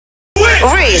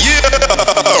Reec.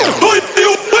 Yeah. Who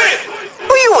you with?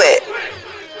 Who you with?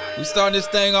 We starting this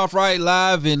thing off right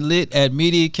live and lit at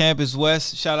Media Campus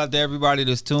West. Shout out to everybody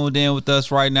that's tuned in with us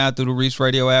right now through the Reec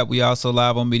Radio app. We also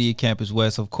live on Media Campus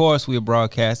West. Of course, we are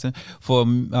broadcasting for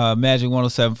Magic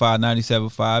 107.5,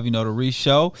 97.5, you know, the Reec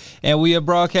Show. And we are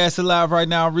broadcasting live right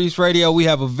now on Reec Radio. We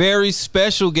have a very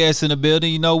special guest in the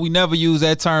building. You know, we never use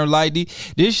that term lightly.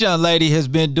 This young lady has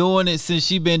been doing it since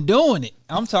she been doing it.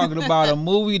 I'm talking about a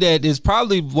movie that is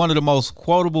probably one of the most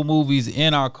quotable movies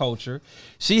in our culture.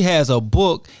 She has a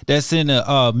book that's in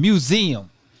a museum.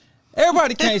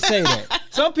 Everybody can't say that.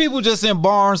 Some people just in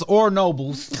Barnes or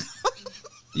Nobles.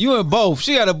 You in both.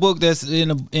 She got a book that's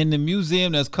in the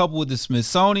museum that's coupled with the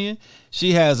Smithsonian.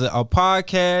 She has a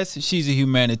podcast. She's a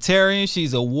humanitarian.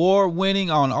 She's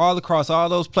award-winning on across all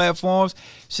those platforms.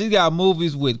 She's got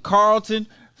movies with Carlton.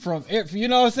 You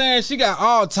know what I'm saying? She got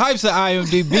all types of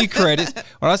IMDb credits.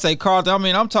 When I say Carlton, I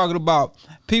mean, I'm talking about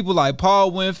people like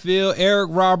Paul Winfield, Eric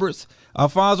Roberts,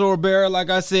 Alfonso Ribeiro, like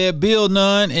I said, Bill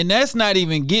Nunn, and that's not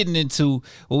even getting into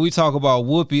what we talk about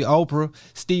Whoopi, Oprah,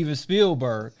 Steven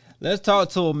Spielberg. Let's talk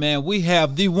to him, man. We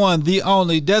have the one, the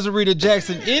only, Desreta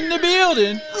Jackson in the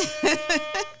building.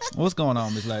 What's going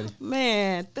on, Miss Lady?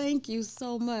 Man, thank you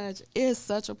so much. It's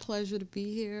such a pleasure to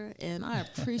be here, and I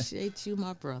appreciate you,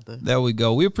 my brother. There we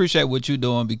go. We appreciate what you're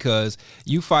doing because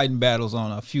you fighting battles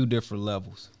on a few different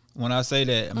levels. When I say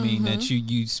that, I mean that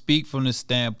you speak from the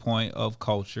standpoint of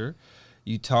culture.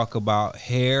 You talk about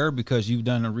hair because you've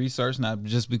done the research, not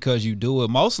just because you do it.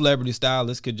 Most celebrity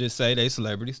stylists could just say they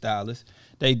celebrity stylists.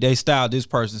 They style this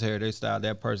person's hair, they style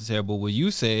that person's hair. But what you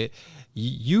said,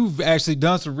 you've actually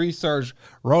done some research,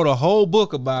 wrote a whole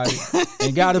book about it,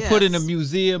 and got it put in a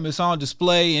museum. It's on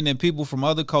display, and then people from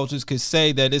other cultures could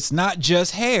say that it's not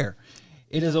just hair.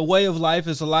 It is a way of life,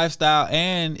 it's a lifestyle,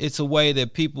 and it's a way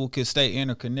that people can stay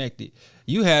interconnected.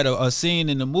 You had a scene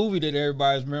in the movie that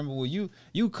everybody's remember where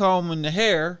you combing the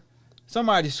hair,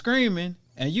 somebody screaming,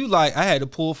 and you like, I had to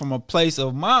pull from a place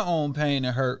of my own pain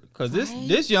and hurt because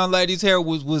this young lady's hair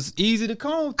was easy to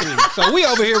comb through. So we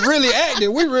over here really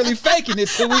acting, we really faking it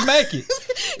till we make it.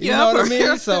 You know what I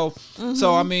mean? So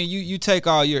I mean, you take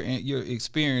all your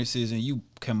experiences and you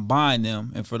combine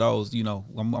them, and for those, you know,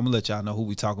 I'm gonna let y'all know who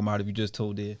we talking about if you just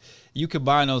told it. You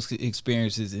combine those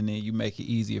experiences and then you make it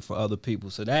easier for other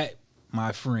people. So that,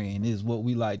 my friend, is what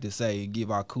we like to say and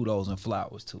give our kudos and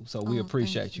flowers to. So we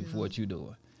appreciate you for what you're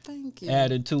doing. Thank you.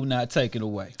 Adding to, not taking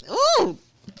away. Ooh.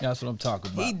 That's what I'm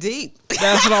talking about. He deep.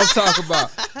 That's what I'm talking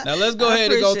about. Now let's go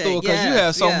ahead and go through it because you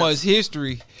have so much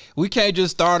history. We can't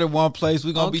just start in one place.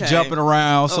 We're going to be jumping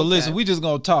around. So listen, we just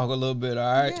going to talk a little bit,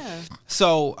 all right? Yeah.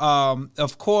 So,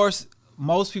 of course,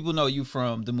 most people know you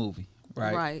from the movie,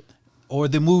 right? Right. Or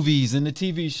the movies and the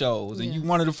TV shows. And you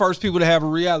one of the first people to have a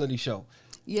reality show.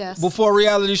 Yes. Before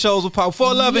reality shows were popular.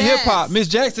 Before Love and Hip Hop, Miss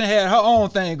Jackson had her own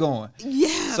thing going.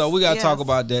 Yes. So we got to talk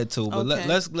about that too. But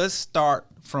let's start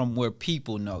from where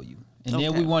people know you. And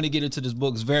then we want to get into this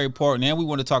book. It's very important. And we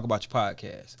want to talk about your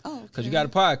podcast. Oh, because you got a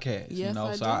podcast. Yes, you know,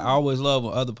 I so do. I always love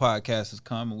when other podcasters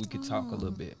come and we can talk a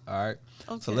little bit. All right.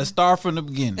 Okay. So let's start from the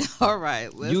beginning. All right.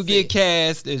 You get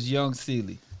cast as young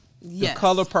Celie. Yes. The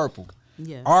Color Purple.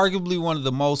 Yes. Arguably one of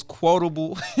the most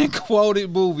quotable and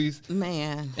quoted movies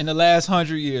in the last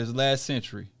 100 years, last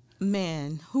century.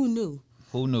 Man, who knew?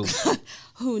 Who knew?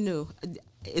 Who knew?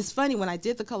 It's funny, when I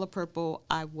did The Color Purple,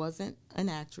 I wasn't an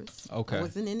actress. Okay. I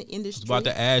wasn't in the industry. I was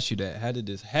about to ask you that. How did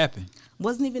this happen?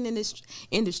 Wasn't even in this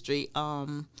industry.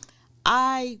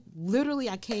 I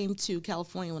came to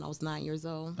California when I was 9 years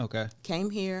old. Okay. Came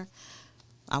here.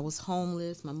 I was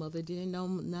homeless. My mother didn't know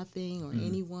nothing or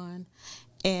anyone.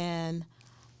 And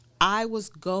I was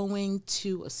going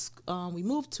to, we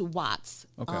moved to Watts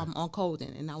on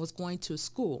Colden, and I was going to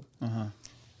school.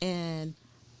 And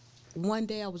one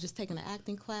day I was just taking an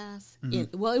acting class.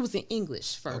 It was in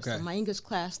English first. Okay. My English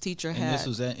class teacher had. And this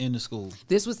was in the school?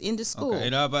 This was in the school. Okay.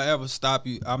 And if I ever stop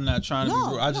you, I'm not trying to be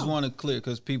rude. I just want to clear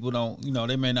because people don't, you know,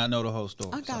 they may not know the whole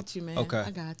story. I got you, man. Okay. I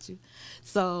got you.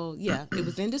 So, yeah, it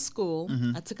was in the school.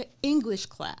 I took an English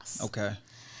class. Okay.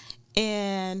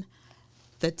 And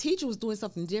the teacher was doing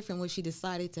something different when she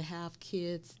decided to have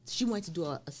kids. She wanted to do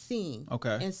a scene.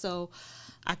 Okay. And so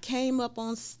I came up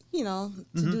on, to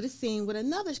do the scene with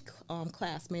another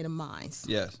classmate of mine.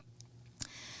 Yes.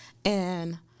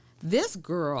 And this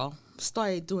girl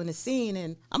started doing the scene,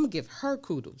 and I'm going to give her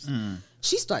kudos.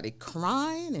 She started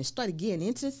crying and started getting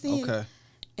into the scene. Okay.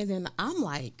 And then I'm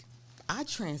like, I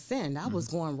transcend. I was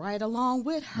going right along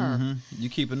with her. You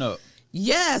keeping up.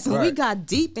 Yes, and we got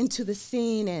deep into the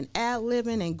scene and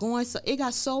ad-libbing and going. So it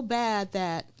got so bad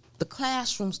that the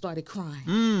classroom started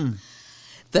crying.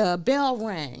 The bell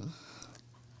rang.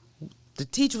 the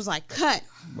teacher was like, cut.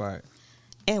 Right.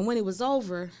 And when it was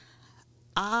over,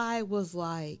 I was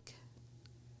like,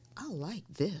 I like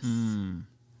this.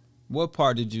 What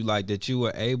part did you like, that you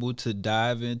were able to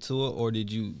dive into it, or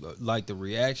did you like the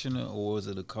reaction, or was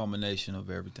it a combination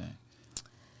of everything?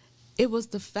 It was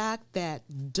the fact that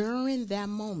during that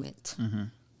moment,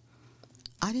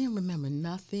 I didn't remember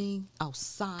nothing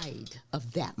outside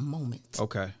of that moment.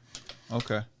 Okay.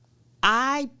 Okay.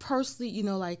 I personally, you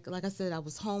know, like I said, I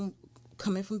was home,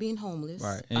 coming from being homeless.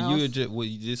 Right. And you just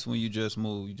when you just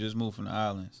moved from the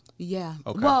islands. Yeah.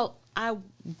 Okay. Well, I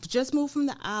just moved from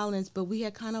the islands, but we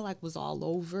had kind of like was all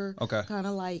over. Okay. Kind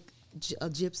of like a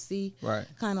gypsy. Right.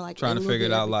 Kind of like trying to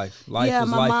figure out life. Yeah,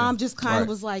 my mom lifing. just kind of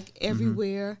was like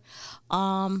everywhere.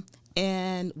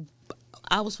 And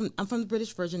I'm from the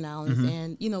British Virgin Islands,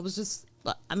 and you know, it was just,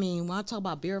 I mean, when I talk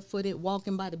about barefooted,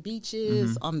 walking by the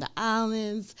beaches, on the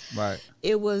islands, right,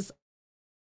 it was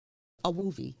a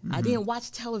movie. I didn't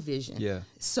watch television. Yeah.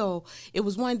 So it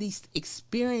was one of these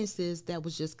experiences that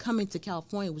was just coming to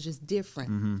California. It was just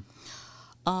different.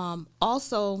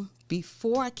 Also,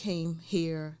 before I came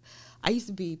here, I used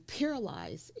to be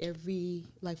paralyzed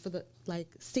for the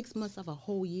 6 months of a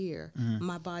whole year.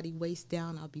 My body waist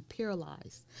down, I'll be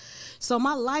paralyzed. So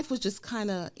my life was just kind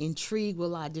of intrigued with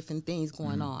a lot of different things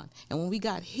going on. And when we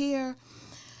got here,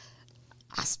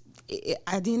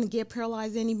 I didn't get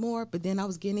paralyzed anymore, but then I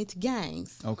was getting into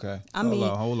gangs. Okay. I mean,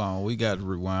 hold on. We got to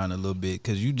rewind a little bit,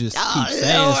 because you just keep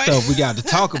saying stuff we got to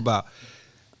talk about.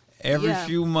 Every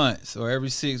few months or every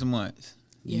 6 months,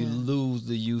 you lose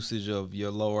the usage of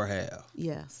your lower half.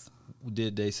 Yes.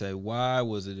 Did they say why?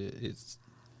 Was it?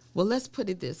 Well, let's put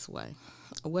it this way,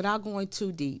 without going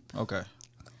too deep. Okay.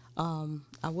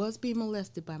 I was being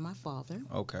molested by my father.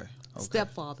 Okay.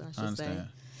 Stepfather, I should understand.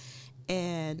 say.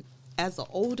 And as an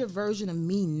older version of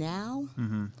me now,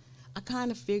 I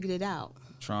kind of figured it out.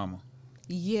 Trauma.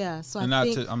 Yeah, so and I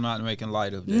think I'm not making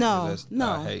light of that. No.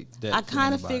 I hate that. I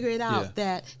kind of figured out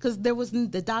that because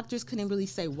the doctors couldn't really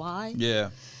say why. Yeah.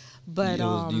 But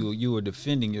you were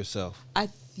defending yourself. I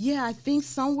think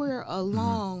somewhere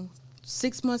along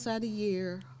 6 months out of the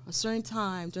year, a certain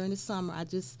time during the summer,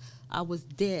 I was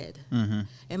dead. And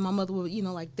my mother would,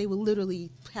 they would literally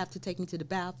have to take me to the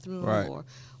bathroom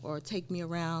or take me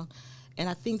around. And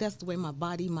I think that's the way my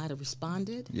body might have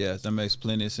responded. Yes, that makes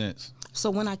plenty of sense. So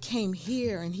when I came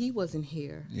here and he wasn't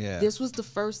here, this was the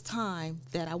first time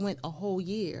that I went a whole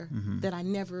year that I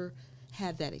never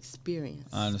had that experience.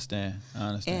 I understand.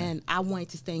 And I wanted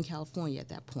to stay in California at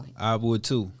that point. I would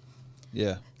too.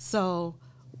 Yeah. So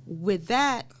with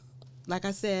that, like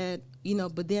I said,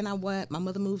 but then my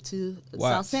mother moved to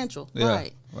South Central. Yeah,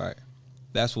 right.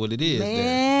 That's what it is.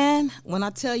 Man, when I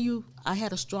tell you I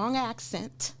had a strong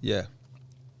accent. Yeah.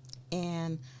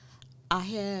 And I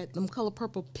had them color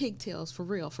purple pigtails for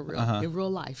real, in real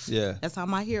life. Yeah. That's how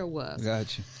my hair was.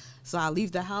 Got you. So I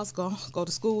leave the house, go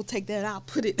to school, take that out,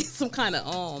 put it in some kind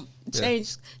of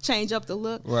change up the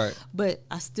look. Right. But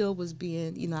I still was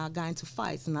being, I got into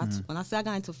fights. And when I say I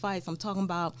got into fights, I'm talking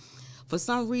about, for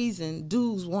some reason,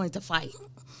 dudes wanted to fight.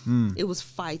 It was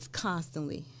fights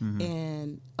constantly.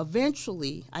 And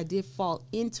eventually, I did fall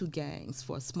into gangs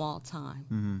for a small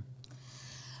time.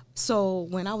 So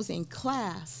when I was in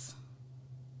class,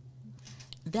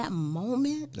 that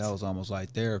moment... That was almost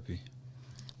like therapy.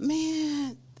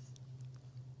 Man,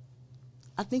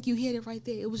 I think you hit it right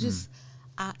there. It was just...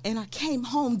 and I came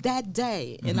home that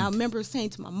day, and I remember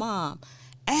saying to my mom,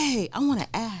 hey, I want to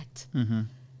act.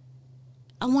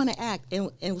 I want to act. And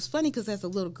it was funny because as a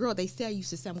little girl, they said I used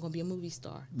to say I'm going to be a movie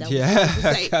star. That was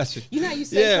I got you. You know how you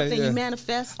say something, you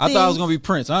manifest I thought I was going to be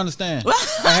Prince. I understand.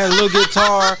 I had a little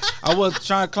guitar. I was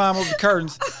trying to climb up the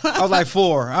curtains. I was like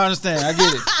 4. I understand.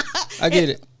 I get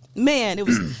it. Man, it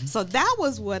was so that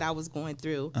was what I was going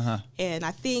through. And I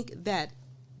think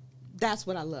that's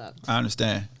what I loved. I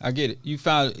understand. I get it. You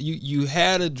found you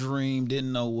had a dream,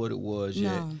 didn't know what it was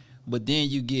yet. But then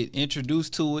you get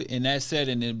introduced to it in that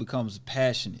setting, and it becomes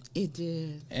passionate. It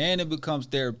did. And it becomes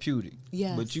therapeutic.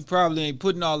 Yes. But you probably ain't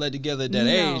putting all that together at that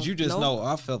age. You just know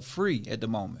I felt free at the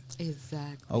moment.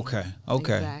 Exactly. Okay.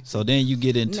 Exactly. So then you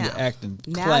get into acting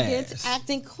class. Now I get into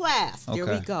acting class. There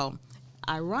we go.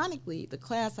 Ironically, the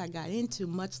class I got into,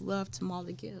 much love to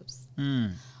Marley Gibbs.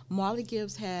 Marley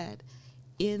Gibbs had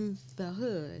in the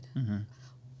hood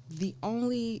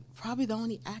probably the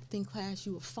only acting class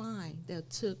you would find that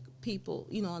took people,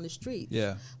 on the streets.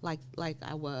 Yeah. Like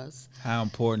I was. How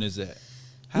important is that?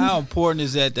 How important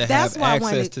is that to have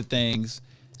access to things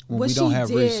when we don't have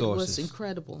resources? What she did was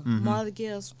incredible. Marley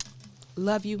Gibbs,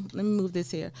 love you. Let me move this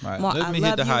here. Right. Let me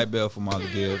hit the high bell for Marley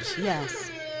Gibbs.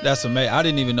 Yes. That's amazing. I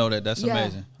didn't even know that. That's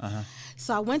amazing.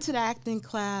 So I went to the acting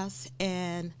class,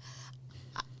 and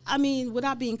I mean,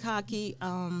 without being cocky,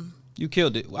 you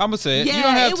killed it. I'm gonna say it. Yeah, you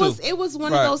don't have to. It was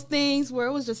one of those things where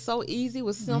it was just so easy, it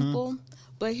was simple.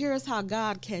 But here's how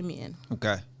God came in.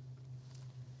 Okay.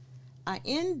 I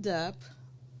end up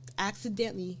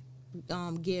accidentally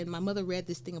getting, my mother read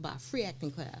this thing about free acting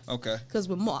class. Okay. Because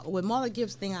with Marla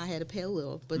Gibbs' thing, I had to pay a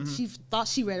little, but she thought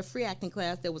she read a free acting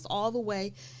class that was all the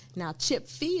way. Now, Chip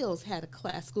Fields had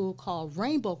a school called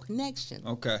Rainbow Connection.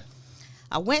 Okay.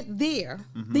 I went there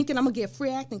thinking I'm going to get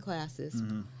free acting classes.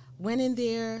 Went in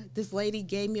there. This lady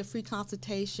gave me a free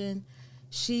consultation.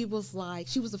 She was like,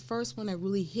 she was the first one that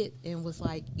really hit and was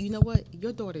like, you know what?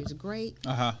 Your daughter is great,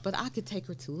 but I could take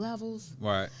her to levels.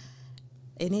 Right.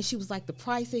 And then she was like, the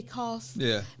price it costs.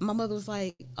 Yeah. My mother was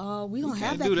like, we don't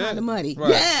have that kind of money.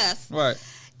 Right. Yes. Right.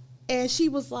 And she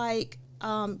was like,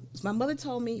 my mother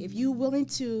told me, if you're willing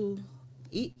to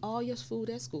eat all your food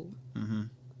at school,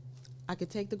 I could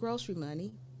take the grocery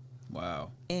money.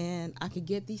 Wow. And I could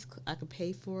get these, I could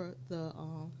pay for the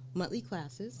monthly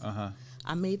classes.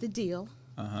 I made the deal.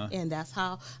 And that's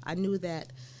how I knew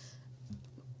that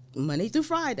Monday through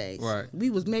Fridays, we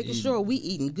was making sure we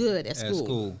eating good at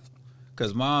school.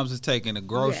 Because moms is taking the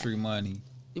grocery money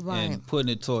and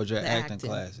putting it towards your acting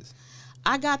classes.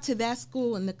 I got to that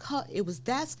school, and it was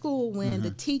that school when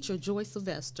the teacher, Joyce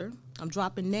Sylvester, I'm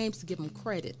dropping names to give them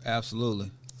credit.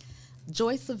 Absolutely.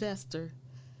 Joyce Sylvester,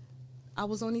 I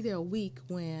was only there a week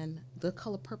when The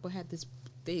Color Purple had this,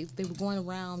 they were going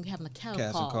around having a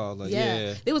cattle call. Like,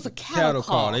 yeah. There was a cattle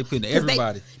call. They put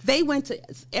everybody. They went to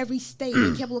every state.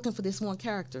 They kept looking for this one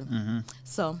character.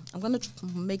 So I'm going to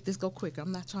make this go quicker.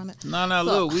 I'm not trying to. No,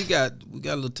 look, we got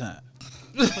a little time.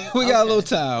 We got a little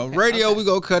time. Radio, we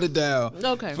gonna cut it down.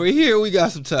 Okay. For here, we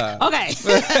got some time. Okay.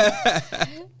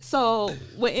 So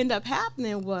what ended up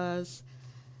happening was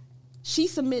she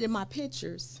submitted my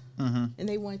pictures, and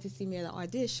they wanted to see me at the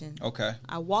audition. Okay.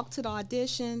 I walked to the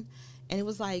audition, and it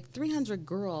was like 300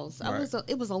 girls.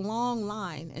 It was a long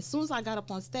line. As soon as I got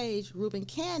up on stage, Reuben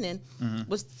Cannon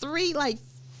was three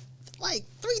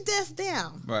desks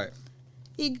down. Right.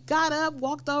 He got up,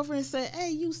 walked over, and said,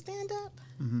 "Hey, you stand up."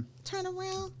 Turn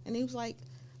around, and he was like,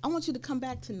 "I want you to come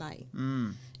back tonight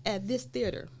at this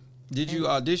theater." Did you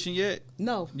audition yet?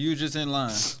 No. You were just in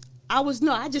line?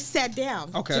 I just sat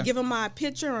down to give him my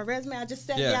picture or resume. I just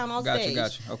sat down on stage.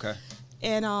 Gotcha. Okay.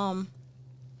 And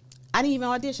I didn't even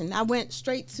audition. I went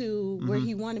straight to where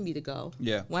he wanted me to go.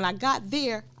 Yeah. When I got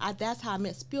there, that's how I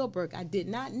met Spielberg. I did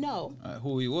not know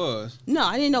who he was. No,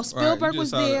 I didn't know Spielberg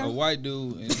was there. A white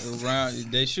dude around.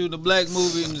 They shooting a black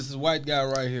movie, and this is a white guy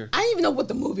right here. I didn't even know what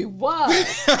the movie was.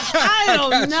 I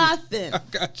didn't know nothing. I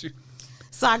got you.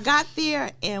 So I got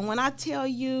there, and when I tell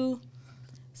you,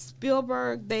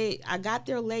 Spielberg, I got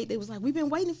there late. They was like, "We've been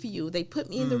waiting for you." They put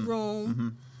me in the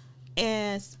room,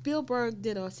 and Spielberg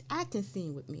did an acting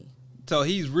scene with me. So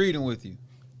he's reading with you?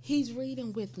 He's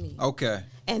reading with me. Okay.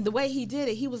 And the way he did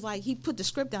it, he was like, he put the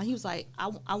script down. He was like,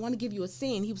 I want to give you a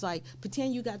scene. He was like,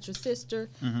 pretend you got your sister.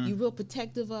 You're real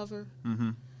protective of her.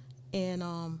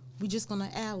 And we're just going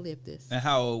to ad-lib this. And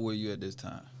how old were you at this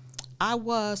time? I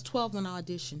was 12 when I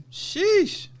auditioned.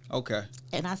 Sheesh. Okay.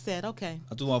 And I said, okay.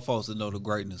 I just want folks to know the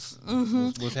greatness.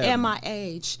 What's happening. And my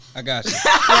age. I got you.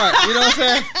 Right. You know what I'm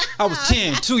saying? I was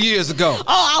 10 2 years ago.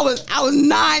 Oh, I was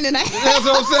 9 and a half. That's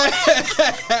what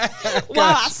I'm saying?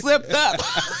 Well, I slipped up.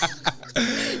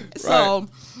 So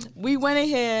we went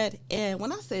ahead, and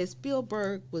when I said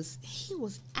Spielberg he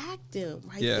was acting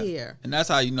right there. And that's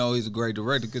how you know he's a great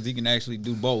director, because he can actually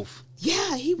do both.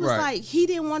 Yeah, he was like, he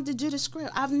didn't want to do the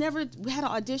script. I've never had an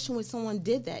audition where someone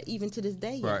did that, even to this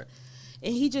day. Right.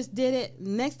 And he just did it.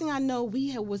 Next thing I know,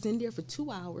 was in there for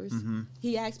 2 hours.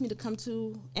 He asked me to come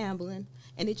to Amblin,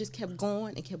 and it just kept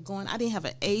going and kept going. I didn't have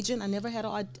an agent. I never had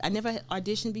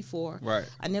auditioned before. Right.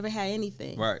 I never had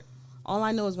anything. Right. All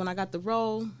I know is when I got the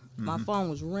role, my phone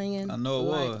was ringing. I know it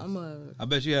was. I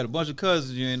bet you had a bunch of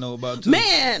cousins you ain't know about too.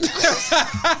 Man.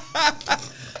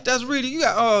 That's really, you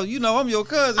got, I'm your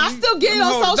cousin. I still get it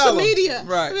on social media.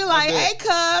 Right. Be like, hey, cuz.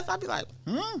 I'll be like,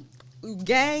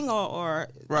 gang or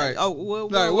right. Oh,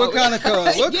 what kind of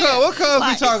cuz? What cuz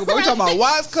we talking about? We talking about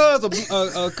wife's cuz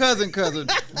or cousin,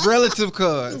 relative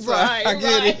cuz? Right. I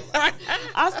get it.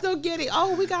 I still get it.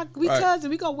 Oh, we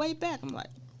cousin. We go way back. I'm like,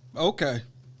 okay.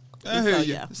 I hear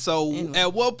you. So anyway.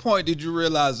 At what point did you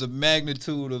realize the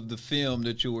magnitude of the film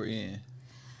that you were in?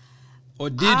 Or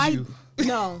did you?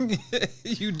 No.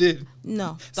 You didn't?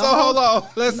 No. So hold on.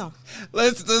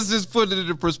 Let's just put it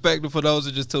into perspective for those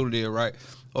that just tuned in, right?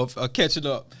 Or catching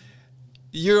up.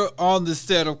 You're on the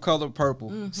set of Color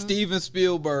Purple. Steven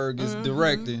Spielberg is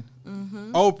directing.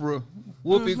 Oprah,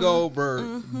 Whoopi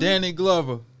Goldberg, Danny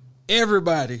Glover.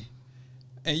 everybody.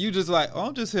 And you just like, oh,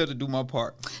 I'm just here to do my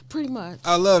part. Pretty much.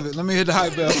 I love it. Let me hit the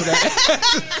hype bell for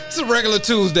that. It's a regular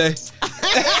Tuesday.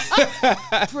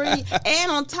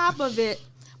 And on top of it,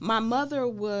 my mother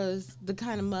was the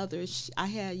kind of mother. I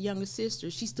had younger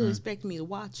sisters. She still expected me to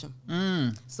watch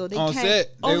them. So they on came,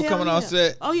 set. They were coming on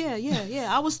set. Oh yeah.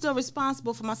 I was still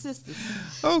responsible for my sisters.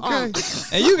 Okay.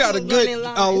 And you got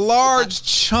a large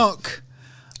chunk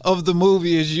of the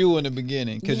movie is you in the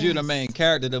beginning because you're the main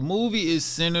character. The movie is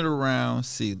centered around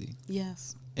Celie.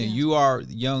 Yes. And you are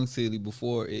young Celie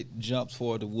before it jumps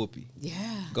forward to Whoopi.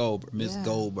 Yeah. Goldberg, Miss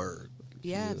Goldberg.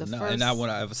 Yeah, the first. And I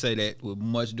want to ever say that with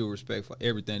much due respect for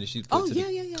everything that she's put to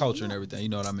the culture and everything. You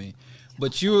know what I mean?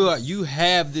 But you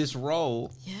have this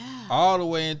role all the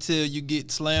way until you get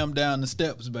slammed down the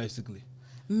steps, basically.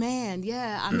 Man,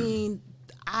 yeah. I mean,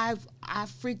 I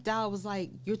freaked out. I was like,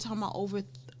 you're talking about over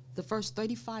the first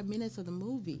 35 minutes of the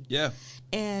movie. Yeah.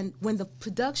 And when the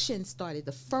production started,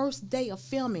 the first day of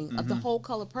filming of The Whole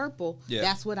Color Purple,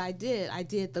 that's what I did. I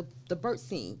did the bird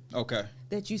scene. Okay.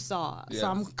 That you saw. Yeah. So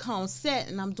I'm on set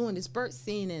and I'm doing this bird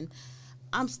scene and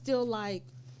I'm still like,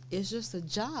 it's just a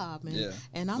job. And,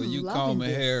 and I'm loving this. You comb your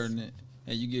hair and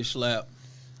you get slapped.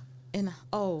 And,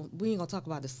 we ain't going to talk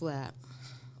about the slap.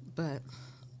 But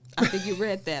I think you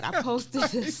read that. I posted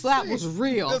the slap was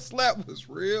real. The slap was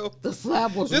real. The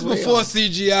slap was real. This before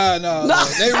CGI and all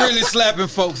that. They really slapping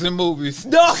folks in movies.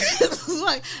 No,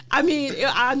 like, I mean,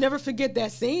 I'll never forget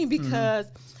that scene because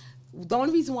the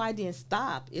only reason why I didn't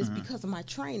stop is because of my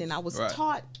training. I was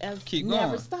taught as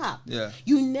never stop. Yeah.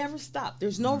 You never stop.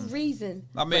 There's no reason.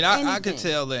 I mean, I could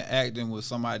tell that acting when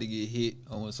somebody get hit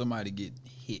or when somebody get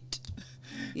hit.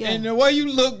 Yeah. And the way you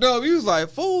looked up, you was like,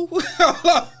 fool.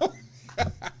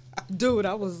 Dude,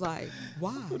 I was like,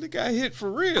 wow. Well, the guy hit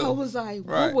for real. I was like,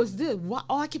 what was this? Why?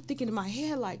 I kept thinking in my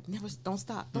head, like, don't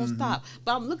stop. But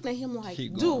I'm looking at him like,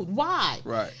 dude, why?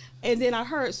 Right. And then I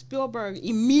heard Spielberg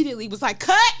immediately was like,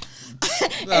 cut.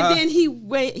 And then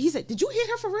he said, did you hit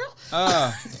her for real?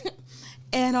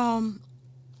 And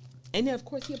then of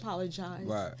course he apologized.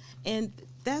 Right. And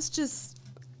that's just,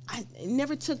 I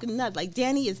never took a nut. Like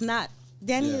Danny is,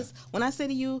 when I say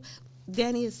to you,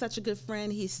 Danny is such a good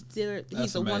friend. He's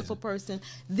a wonderful person.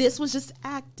 This was just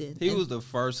acting. He was the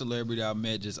first celebrity I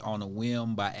met just on a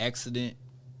whim by accident.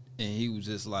 And he was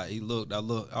just like, I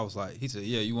was like, he said,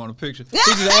 yeah, you want a picture? He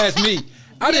just asked me.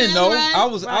 I didn't know. Right,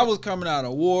 I was coming out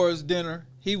of awards dinner.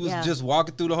 He was just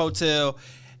walking through the hotel.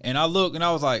 And I looked and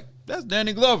I was like, that's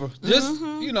Danny Glover. Just,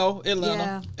 Atlanta.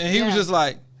 Yeah. And he was just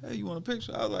like, hey, you want a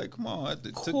picture? I was like, come on. I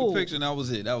took the picture and that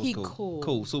was it. That was cool.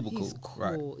 Cool, super cool.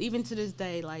 Right. Even to this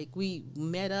day, like we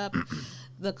met up,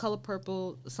 the Color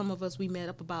Purple, some of us, we met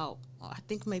up about, I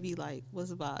think maybe like, was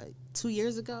about 2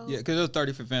 years ago? Yeah, because it was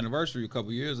 35th anniversary a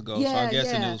couple years ago. Yeah, so I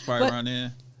guess it was probably around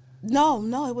then. No,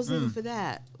 it wasn't even for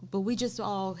that. But we just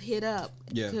all hit up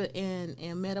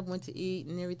and met up, went to eat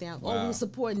and everything. Wow. We were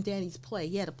supporting Danny's play.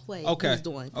 He had a play he was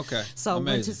doing. Okay. So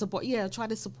went to support. Yeah, try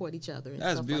to support each other. And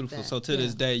that's beautiful. Like that. So to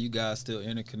this day, you guys still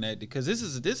interconnected because this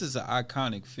is an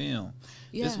iconic film.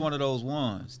 Yeah. It's one of those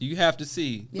ones you have to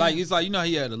see. Yeah. Like it's like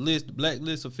he had a black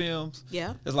list of films.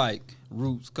 Yeah. It's like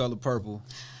Roots, Color Purple.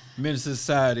 Minister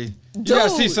Society. You gotta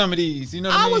see some of these. You know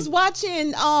what I mean? was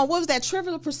watching what was that,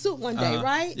 Trivial Pursuit one day,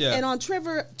 right? Yeah. And on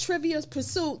Trivial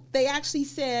Pursuit, they actually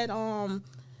said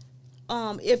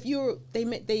if you're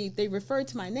they referred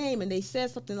to my name and they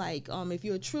said something like if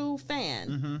you're a true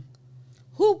fan,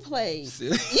 who plays?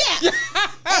 Yeah.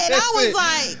 And I was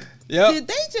like, did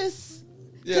they just?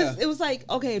 Because it was like,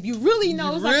 okay, if you really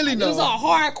know, it was a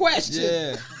hard question.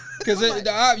 Yeah.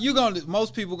 Because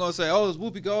most people gonna say, "Oh, it's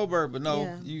Whoopi Goldberg," but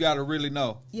no, you gotta really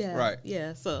know. Yeah. Right.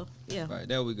 Yeah. So Right.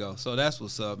 There we go. So that's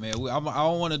what's up, man. I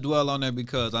don't want to dwell on that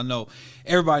because I know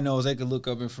everybody knows they can look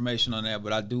up information on that,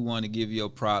 but I do want to give you your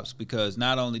props because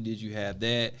not only did you have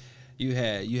that, you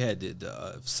had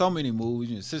the so many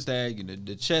movies, Sister Act,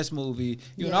 the chess movie,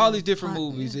 and all these different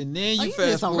movies, and then you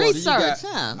fast forward. Research,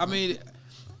 I mean.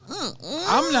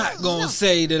 I'm not gonna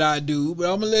say that I do, but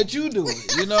I'm gonna let you do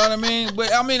it. You know what I mean?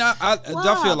 But I mean, I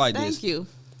feel like this. Thank you.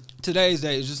 Today's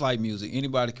day is just like music.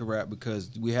 Anybody can rap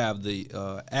because we have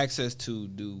the access to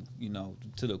do,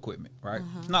 to the equipment, right?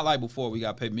 It's not like before we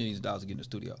got to pay millions of dollars to get in the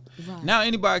studio. Right. Now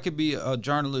anybody could be a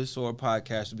journalist or a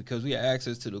podcaster because we have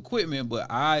access to the equipment, but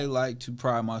I like to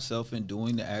pride myself in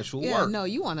doing the actual work. No,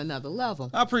 you on another level.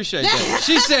 I appreciate that.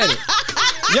 She said it.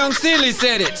 Young Celie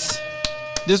said it.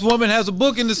 This woman has a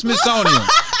book in the Smithsonian.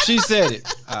 She said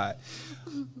it. All right.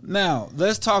 Now,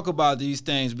 let's talk about these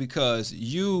things because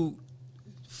you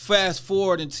fast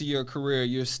forward into your career,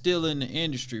 you're still in the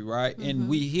industry, right? And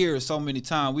we hear so many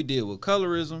times we deal with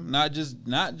colorism, not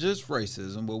just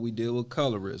racism, but we deal with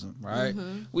colorism, right?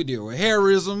 We deal with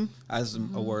hairism. That's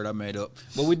a word I made up,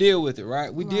 but we deal with it,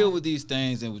 right? We deal with these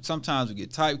things, and sometimes we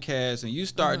get typecast, and you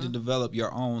start to develop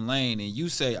your own lane, and you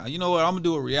say, you know what, I'm gonna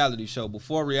do a reality show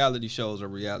before reality shows are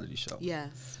reality show.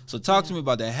 Yes. So talk to me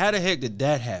about that. How the heck did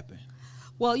that happen?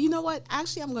 Well, you know what?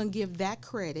 Actually, I'm going to give that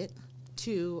credit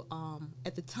to,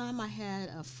 at the time I had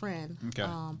a friend,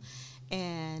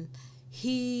 and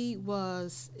he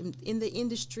was in the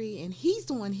industry, and he's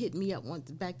the one hitting me up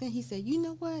back then. He said, you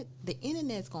know what? The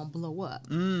internet's going to blow up.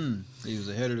 He was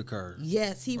ahead of the curve.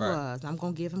 Yes, he was. I'm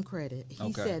going to give him credit.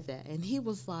 He said that. And he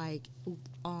was like,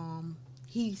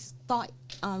 he thought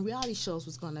reality shows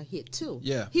was going to hit too.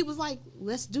 Yeah. He was like,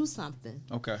 let's do something.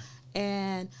 Okay.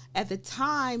 And at the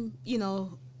time, you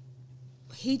know,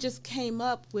 he just came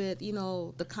up with, you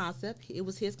know, the concept. It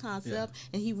was his concept,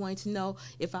 and he wanted to know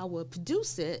if I would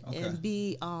produce it and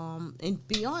be on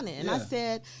it. And I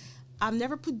said, I've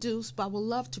never produced, but I would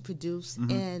love to produce.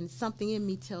 And something in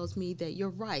me tells me that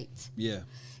you're right. Yeah.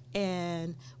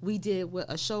 And we did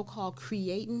a show called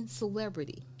Creating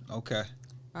Celebrity. Okay.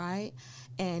 Right?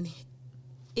 And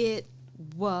it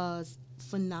was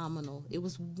phenomenal. It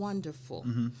was wonderful.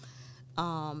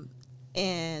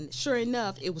 And sure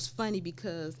enough, it was funny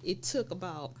because it took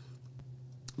about,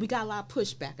 we got a lot of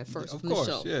pushback at first from the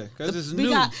show. Yeah, because it's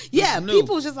new.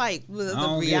 People was just like,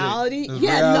 the reality.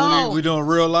 No. We're doing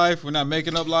real life. We're not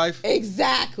making up life.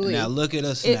 Exactly. Now look at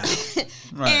us now.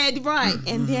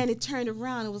 And then it turned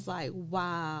around. It was like,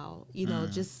 wow, you know,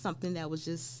 just something that was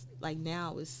just like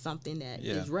now is something that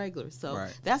is regular. So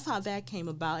that's how that came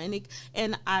about.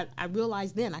 And I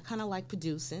realized then I kind of like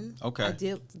producing. Okay. I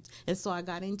did. And so I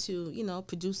got into, you know,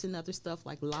 producing other stuff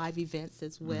like live events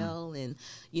as well, and,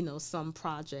 you know, some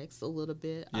projects a little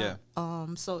bit. Yeah.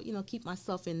 So, you know, keep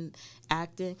myself in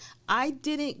acting. I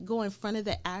didn't go in front of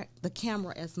the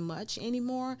camera as much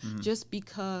anymore, just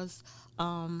because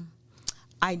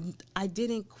I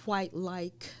didn't quite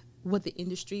like what the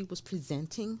industry was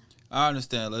presenting. I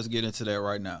understand. Let's get into that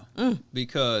right now.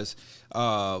 Because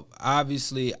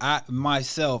obviously I've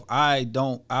watched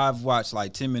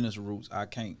like 10 minutes of Roots. I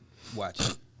can't watch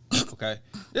it. Okay.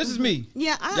 This is me.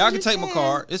 Yeah, y'all can take my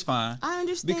card. It's fine. I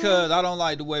understand. Because I don't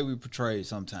like the way we portray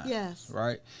sometimes. Yes.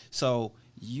 Right? So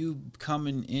you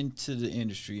coming into the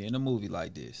industry in a movie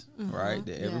like this, right?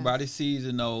 That everybody sees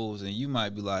and knows, and you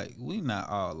might be like, we not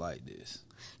all like this.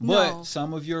 But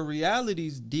some of your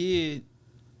realities did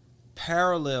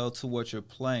parallel to what you're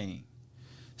playing.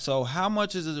 So how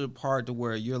much is it a part to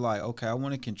where you're like, okay, I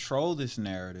want to control this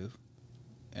narrative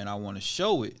and I want to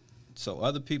show it so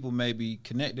other people may be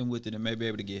connecting with it and may be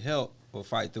able to get help or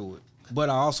fight through it, but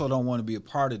I also don't want to be a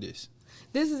part of this.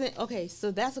 This is it. Okay, so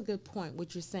that's a good point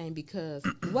what you're saying, because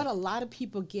what a lot of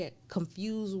people get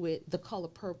confused with The Color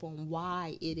Purple and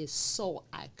why it is so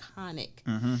iconic.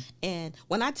 And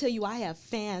when I tell you I have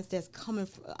fans that's coming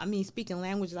from, I mean, speaking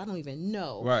languages I don't even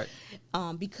know. Right.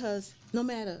 Because no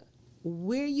matter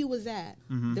where you was at,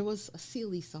 there was a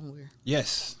Celie somewhere.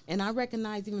 Yes. And I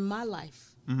recognize even in my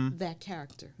life that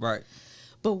character. Right.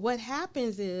 But what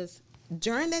happens is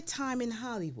during that time in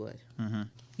Hollywood,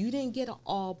 you didn't get an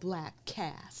all-black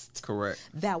cast. Correct.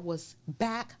 That was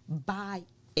backed by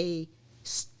a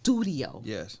studio.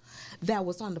 Yes. That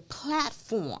was on the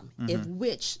platform in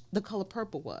which The Color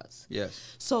Purple was.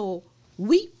 Yes. So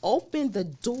we opened the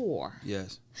door.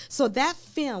 Yes. So that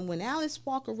film, when Alice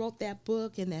Walker wrote that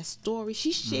book and that story,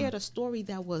 she shared a story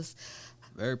that was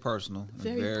very personal,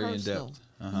 very in-depth.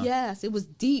 Yes, it was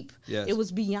deep. Yes. It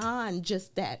was beyond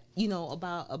just that, you know,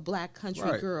 about a black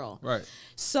country girl. Right.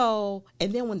 So,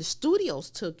 and then when the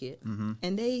studios took it,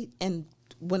 and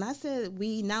when I said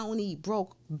we not only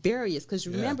broke barriers, because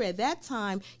remember at that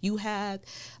time you had,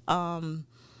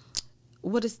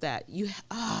 what is that?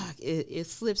 It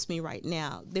slips me right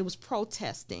now. There was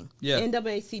protesting. Yeah.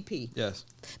 NAACP. Yes.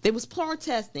 There was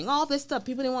protesting, all this stuff.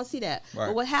 People didn't want to see that. Right.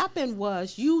 But what happened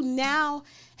was you now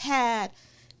had,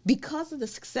 because of the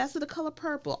success of The Color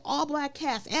Purple, all black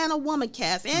cast and a woman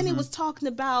cast, and it was talking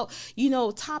about, you know,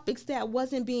 topics that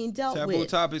wasn't being dealt with. Taboo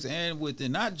topics, and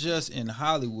within, not just in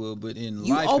Hollywood, but in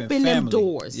you life and family. You open them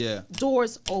doors. Yeah.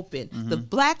 Doors open. The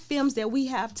black films that we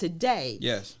have today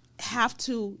have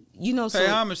to, you know, pay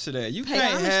homage to that. You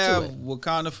can't have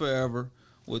Wakanda Forever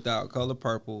without Color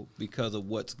Purple because of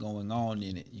what's going on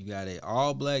in it. You got an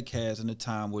all black cast in a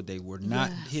time where they were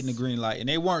not hitting the green light, and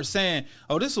they weren't saying,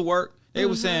 "Oh, this will work." They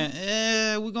were saying,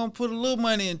 we're going to put a little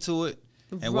money into it.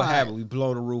 And what happened? We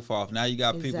blow the roof off. Now you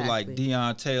got people like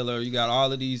Deion Taylor. You got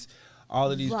all of these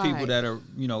people that are,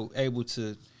 you know, able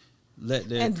to let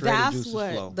their and creative that's juices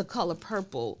what flow. the color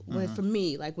purple, for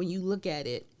me, like when you look at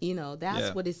it, you know,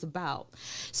 that's what it's about.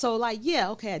 So like, yeah,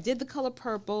 okay, I did the color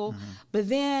purple, but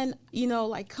then, you know,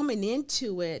 like coming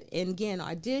into it and again,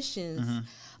 auditions,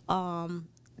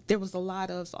 there was a lot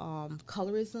of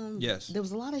colorism. Yes. There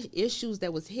was a lot of issues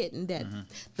that was hitting that,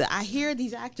 that I hear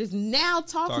these actors now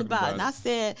talking about it. And I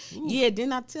said, yeah,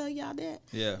 didn't I tell y'all that?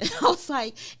 Yeah. And I was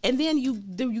like, and then you're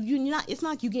not, it's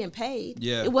not like you getting paid.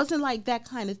 Yeah. It wasn't like that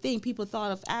kind of thing people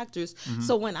thought of actors.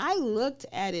 So when I looked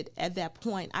at it at that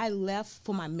point, I left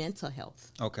for my mental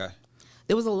health. Okay.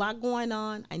 There was a lot going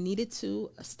on. I needed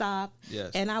to stop.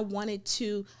 Yes. And I wanted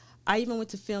to, I even went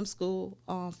to film school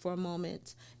for a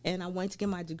moment, and I wanted to get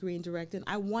my degree in directing.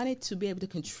 I wanted to be able to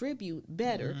contribute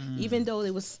better, even though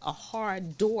it was a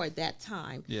hard door at that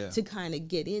time to kind of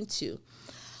get into.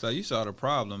 So you saw the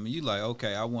problem. You like,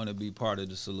 okay, I want to be part of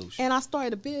the solution. And I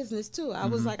started a business too. I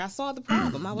was like, I saw the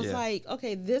problem. I was like,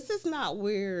 okay, this is not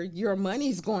where your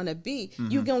money's going to be.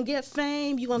 You're going to get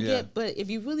fame. You're going to get, but if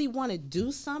you really want to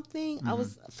do something,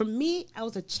 for me, I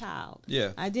was a child.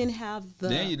 Yeah. I didn't have the.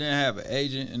 Then you didn't have an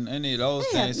agent and any of those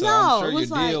things. So no, I'm sure it your was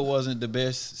deal like, wasn't the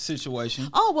best situation.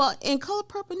 Oh, well, in Color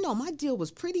Purple, no, my deal was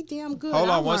pretty damn good. Hold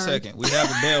on one second. We have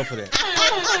a bell for that.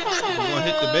 We're going to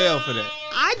hit the bell for that.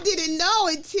 I didn't know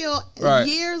until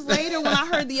years later when I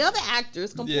heard the other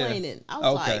actors complaining. I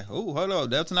was like, oh, hold on.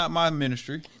 That's not my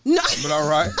ministry. No. But all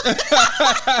right.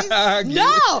 I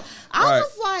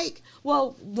was like,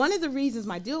 well, one of the reasons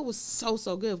my deal was so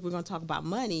good, if we're going to talk about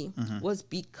money, was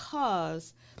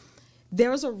because there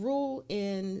was a rule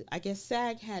in, I guess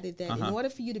SAG had it, that in order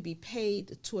for you to be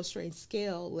paid to a certain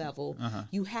scale level,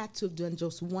 you had to have done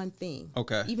just one thing.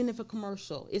 Okay. Even if a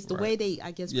commercial. It's the way they,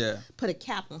 I guess, put a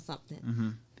cap on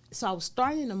something. So I was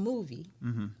starting a movie,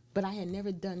 but I had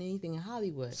never done anything in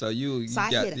Hollywood. So you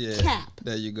I got hit a cap.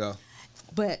 There you go.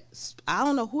 But I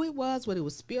don't know who it was, whether it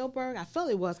was Spielberg. I felt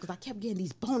it was because I kept getting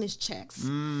these bonus checks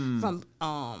from,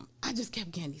 I just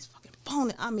kept getting these fucking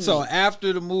bonus. I mean. So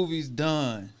after the movie's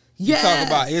done. You talk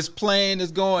about it's playing,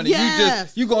 it's going, and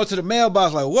you go to the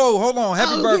mailbox like, whoa, hold on,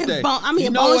 happy birthday.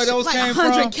 You know where those came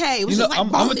from? 100K. You know, I'm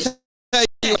gonna tell you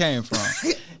where it came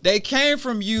from. They came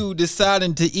from you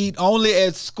deciding to eat only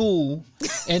at school,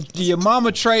 and your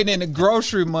mama trading in the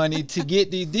grocery money to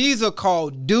get these. These are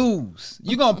called dues.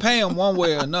 You're gonna pay them one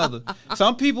way or another.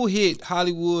 Some people hit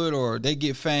Hollywood or they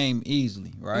get fame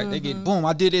easily, right? They get boom.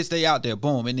 I did this. They out there,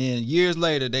 boom, and then years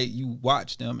later, you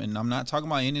watch them, and I'm not talking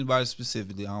about anybody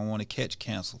specifically. I don't want to catch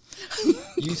cancel.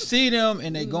 You see them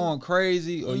and they going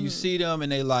crazy, or you see them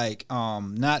and they like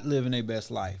not living their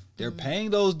best life. They're paying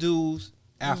those dues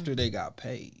after they got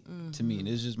paid. To me,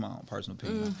 this is just my own personal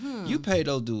opinion. You paid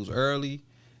those dues early.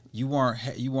 You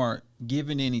weren't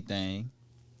given anything.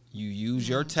 You use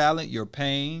your talent, your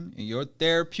pain, and your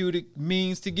therapeutic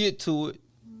means to get to it,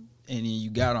 and then you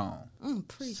got on.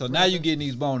 So now you're getting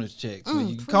these bonus checks. When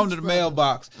you come to the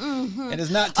mailbox, and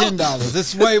it's not $10.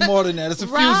 It's way more than that. It's a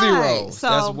few zeros.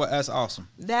 So that's awesome.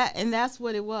 That's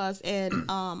what it was. And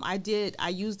I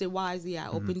used it wisely. I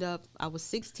opened up. I was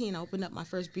 16. I opened up my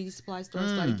first beauty supply store.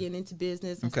 Started getting into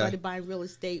business. I started buying real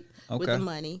estate with the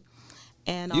money.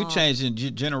 And you changing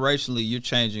generationally. You're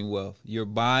changing wealth. You're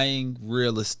buying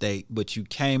real estate, but you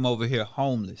came over here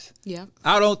homeless. Yeah.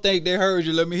 I don't think they heard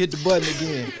you. Let me hit the button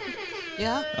again.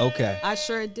 Yeah. Okay. I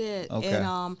sure did. Okay.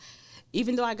 And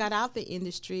even though I got out the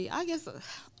industry, I guess.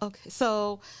 Okay.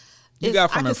 So you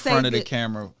got from in front of the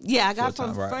camera. Yeah, I got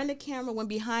from front of the camera, went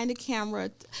behind the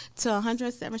camera to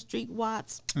 107th Street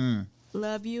Watts.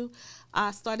 Love you.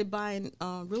 I started buying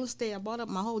real estate. I bought up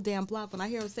my whole damn block. When I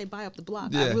hear them say buy up the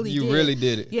block, I really did. You really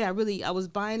did it. Yeah, really. I was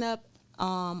buying up.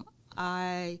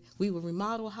 We would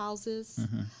remodel houses.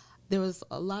 There was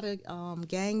a lot of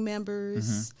gang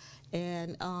members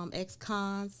and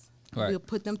ex-cons. Right. We'll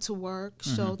put them to work,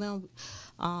 show them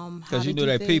because you knew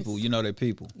their people. You know their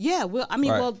people. Yeah, well, I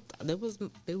mean, well, they were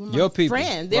my your people.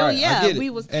 Friend. They were, yeah, I get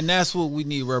it. And that's what we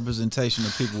need: representation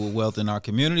of people with wealth in our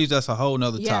communities. That's a whole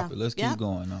nother topic. Let's keep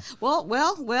going. Though.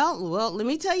 Well. Let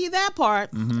me tell you that part.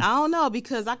 I don't know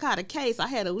because I got a case. I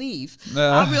had to leave.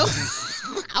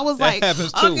 I was like,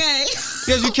 okay,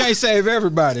 because you can't save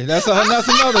everybody. That's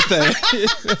another thing.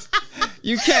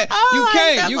 You can't.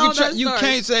 You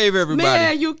can't save everybody.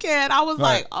 Man, you can't. I was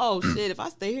like, oh shit! If I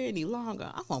stay here any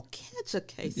longer, I'm gonna catch a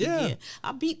case again.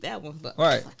 I beat that one, but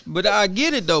But I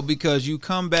get it though because you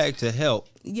come back to help.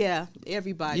 Yeah,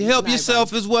 everybody. You help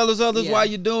yourself as well as others while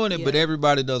you're doing it, but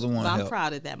everybody doesn't want to help. I'm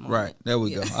proud of that moment. Right there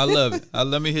we go. I love it.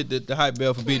 Let me hit the hype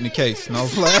bell for beating the case. No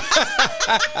flag.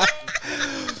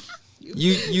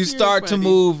 You start to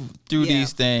move through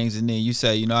these things, and then you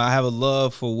say, I have a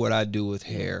love for what I do with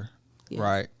hair. Yeah.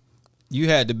 Right. you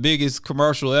had the biggest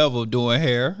commercial ever doing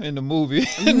hair in the movie.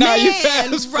 Now you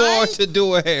fast forward to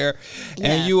doing hair,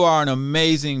 and you are an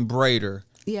amazing braider.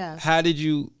 Yes. How did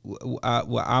you?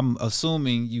 Well, I'm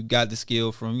assuming you got the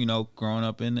skill from growing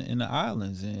up in the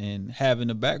islands and having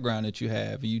the background that you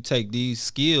have. And you take these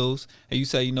skills and you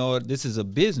say, this is a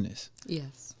business.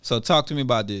 Yes. So talk to me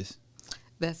about this.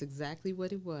 That's exactly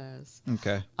what it was.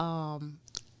 Okay.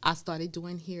 I started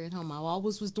doing hair at home. I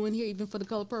always was doing hair, even for the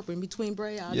Color Purple. In between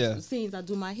scenes, I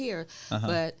do my hair.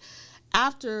 But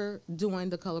after doing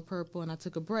the Color Purple and I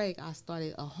took a break, I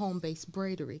started a home-based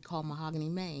braidery called Mahogany,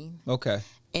 Maine. Okay.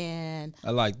 And I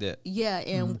like that. Yeah,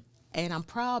 and I'm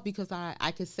proud because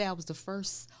I could say I was the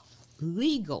first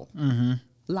legal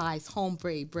home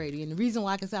braidery. And the reason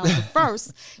why I can say I was the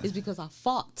first is because I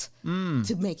fought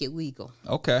to make it legal.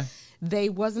 Okay. They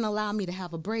wasn't allowing me to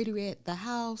have a braidery at the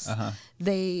house.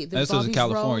 This was in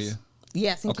California. Rows.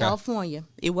 Yes, in California.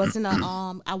 It wasn't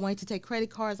I wanted to take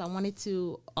credit cards. I wanted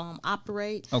to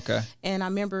operate. Okay. And I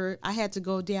remember I had to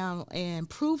go down and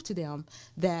prove to them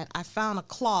that I found a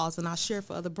clause, and I share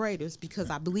for other braiders because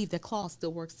I believe that clause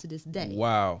still works to this day.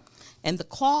 Wow. And the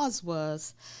clause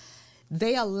was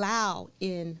they allow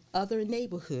in other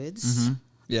neighborhoods.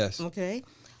 Yes. Okay.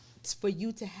 For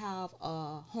you to have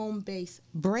a home-based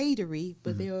braidery,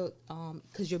 but they're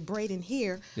because you're braiding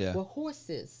hair with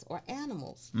horses or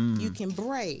animals, you can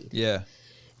braid. Yeah,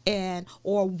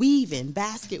 or weaving,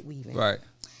 basket weaving. Right.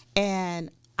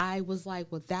 And I was like,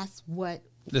 well, that's what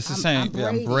this is saying.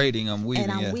 I'm braiding, I'm weaving,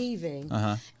 and I'm weaving.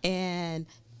 And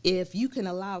if you can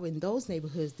allow in those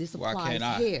neighborhoods, this applies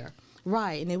here.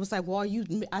 Right, and it was like, well,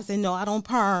 I said, no, I don't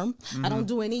perm. I don't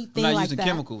do anything like that. I'm not using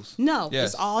chemicals. No,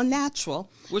 it's all natural.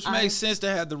 Which makes sense to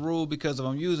have the rule because if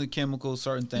I'm using chemicals,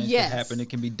 certain things can happen. It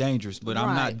can be dangerous, but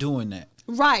I'm not doing that.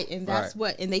 Right, and that's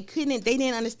what, and they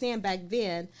didn't understand back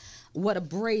then what a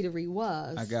braidery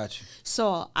was. I got you.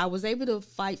 So I was able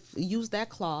to use that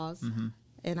clause,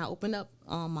 and I opened up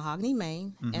Mahogany,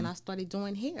 Maine, and I started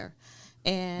doing hair.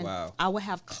 And I would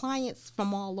have clients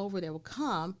from all over that would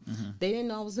come. They didn't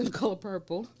know I was in Color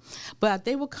Purple, but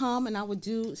they would come and I would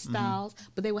do styles,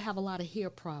 but they would have a lot of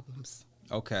hair problems.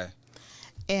 Okay.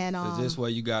 And is this where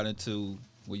you got into,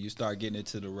 where you start getting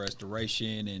into the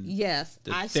restoration and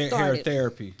I started hair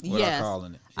therapy, what I'm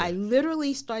calling it. I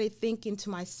literally started thinking to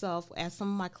myself as some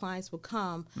of my clients would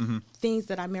come, things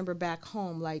that I remember back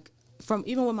home, like from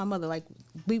even with my mother, like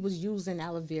we was using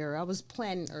aloe vera, I was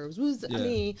planting herbs. I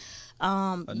mean,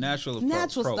 a natural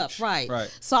approach. Stuff, right?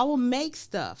 Right. So I would make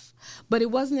stuff, but it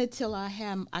wasn't until I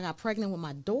got pregnant with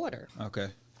my daughter. Okay.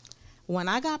 When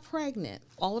I got pregnant,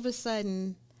 all of a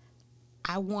sudden,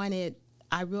 I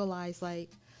realized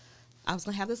like I was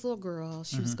gonna have this little girl.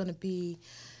 She was gonna be,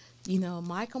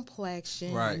 my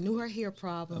complexion. Right. I knew her hair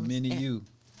problems. A mini you.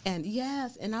 And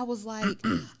yes, and I was like,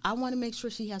 I want to make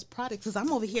sure she has products because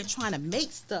I'm over here trying to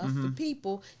make stuff for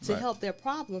people to help their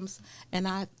problems. And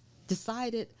I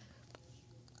decided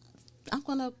I'm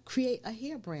going to create a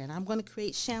hair brand. I'm going to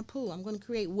create shampoo. I'm going to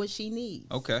create what she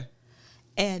needs. Okay.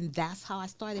 And that's how I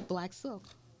started Black Silk.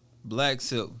 Black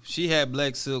Silk. She had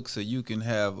Black Silk so you can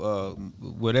have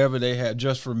whatever they had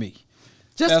just for me.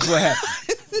 That's what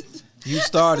happened. You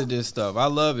started this stuff. I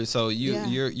love it. So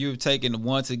you're taking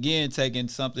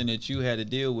something that you had to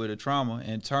deal with, a trauma,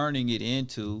 and turning it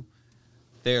into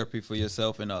therapy for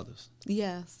yourself and others.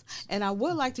 Yes. And I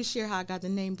would like to share how I got the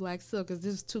name Black Silk because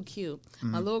this is too cute.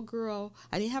 My little girl,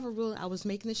 I didn't have a rule. I was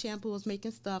making the shampoo, I was making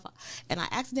stuff, and I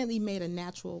accidentally made a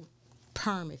natural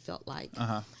perm, it felt like.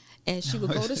 And she would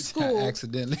go to school.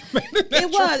 Accidentally.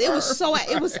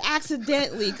 It was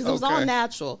accidentally because it was all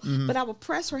natural. But I would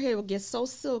press her hair, it would get so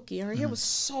silky, and her hair was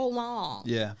so long.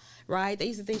 Yeah. Right? They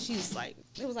used to think she was like,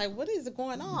 it was like, what is it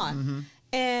going on?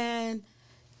 And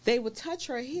they would touch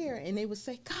her hair and they would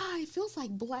say, God, it feels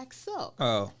like black silk.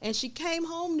 Oh. And she came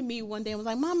home to me one day and was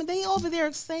like, Mama, they over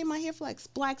there saying my hair feels like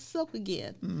black silk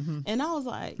again. And I was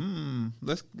like,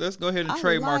 let's go ahead and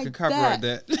trademark and copyright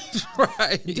that.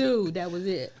 Right. Dude, that was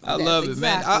it. I love it,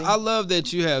 man. I love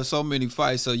that you have so many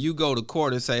fights. So you go to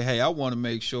court and say, hey, I want to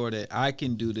make sure that I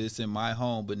can do this in my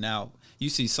home. But now you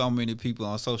see so many people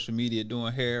on social media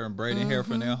doing hair and braiding hair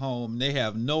from their home. They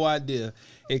have no idea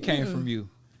it came from you.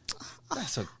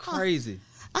 That's so crazy.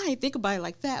 I didn't think about it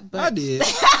like that, but I did.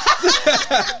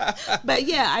 But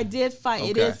yeah, I did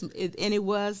fight. Okay.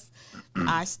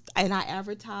 I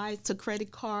advertised to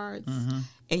credit cards,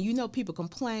 And you know, people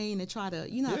complain and try to,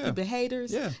 you know, people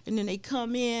haters. Yeah. And then they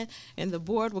come in, and the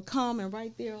board will come, and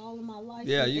right there, all of my life.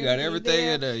 Yeah, you got everything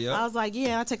in there. Yeah. I was like,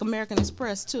 yeah, I take American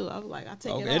Express too. I was like, I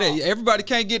take it all. Everybody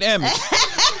can't get Amex.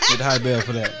 Get high bell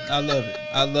for that. I love it.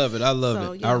 I love it. I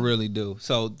love it. Yeah. I really do.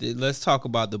 So let's talk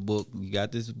about the book. You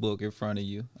got this book in front of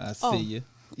you. I see you.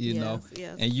 You know,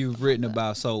 and you've written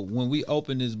about. So when we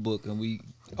open this book and we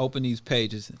open these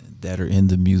pages that are in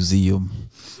the museum.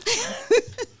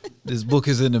 This book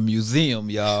is in the museum,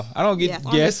 y'all. I don't get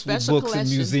guests with books in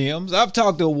museums. I've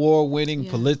talked to award-winning,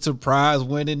 Pulitzer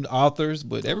Prize-winning authors,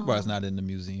 but everybody's not in the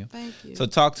museum. Thank you. So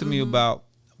talk to me about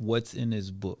what's in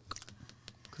this book.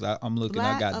 Because I'm looking,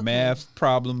 I got math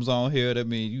problems on here. That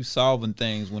means you solving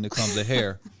things when it comes to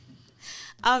hair.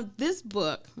 This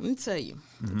book, let me tell you,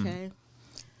 okay?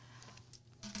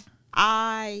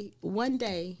 One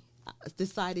day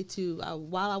decided to,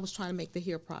 while I was trying to make the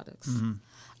hair products,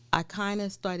 I kind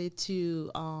of started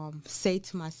to say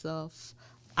to myself,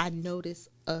 I noticed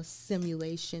a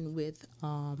simulation with,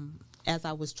 as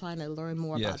I was trying to learn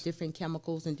more about different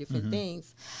chemicals and different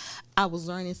things, I was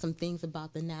learning some things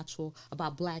about the natural,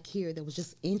 about black hair that was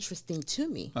just interesting to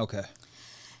me. Okay.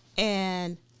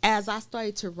 And as I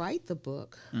started to write the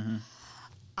book,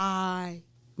 I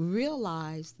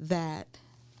realized that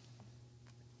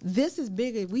this is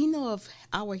bigger. We know of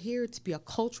our hair to be a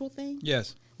cultural thing.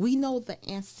 Yes. We know the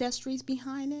ancestries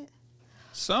behind it.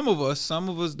 Some of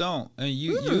us don't. And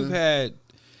you've had,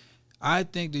 I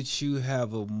think that you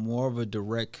have a more of a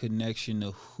direct connection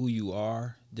to who you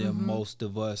are than most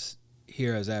of us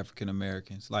here as African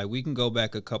Americans. Like, we can go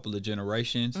back a couple of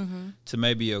generations to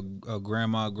maybe a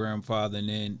grandma, grandfather, and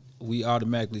then we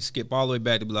automatically skip all the way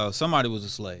back to below. Somebody was a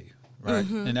slave. Right,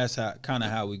 and that's kind of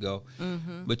how we go.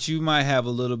 But you might have a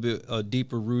little bit a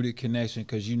deeper rooted connection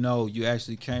because you know you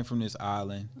actually came from this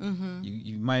island.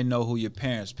 You might know who your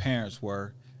parents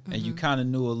were, and you kind of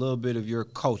knew a little bit of your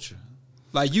culture.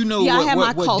 Like, you know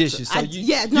what dishes. So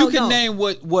you can name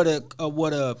what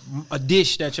a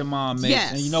dish that your mom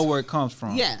makes, and you know where it comes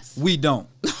from. Yes, we don't.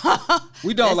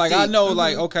 We don't. Like, I know,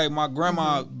 like, okay, my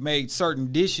grandma made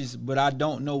certain dishes, but I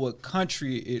don't know what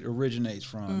country it originates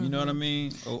from. You know what I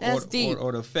mean? Or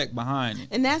the effect behind it.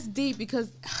 And that's deep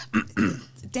because,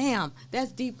 damn,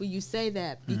 that's deep when you say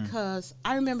that, because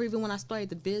I remember even when I started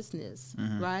the business,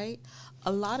 right?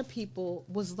 A lot of people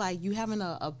was like, you having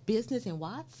a business in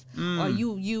Watts? Or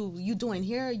you doing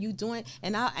here, you doing,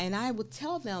 and I would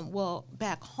tell them, well,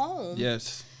 back home,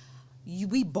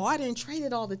 we bartered and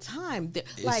traded all the time.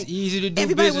 Like, it's easy to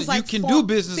do business. Like, you can do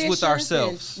business with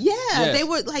ourselves. And, they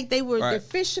were they're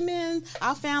fishermen.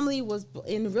 Our family was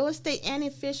in real estate and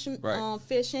in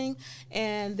fishing,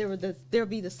 and there'd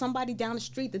be somebody down the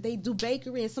street that they do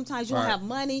bakery, and sometimes you don't have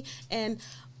money, and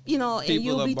you know, and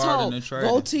you'll be told,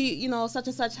 go to, you know, such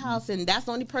and such house, and that's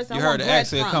the only person I want bread from. You heard the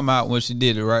accent come out when she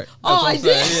did it, right? That's I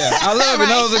did. Yeah, I love it.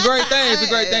 No, it's a great thing. It's a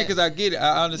great thing because I get it.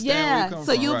 I understand where you come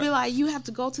from. So you'll be like, you have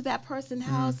to go to that person's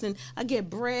house, and I get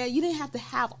bread. You didn't have to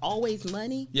have always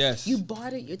money. Yes. You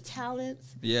bartered your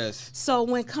talents. Yes. So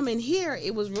when coming here,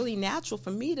 it was really natural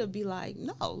for me to be like,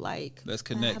 no, like, let's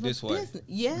connect this way.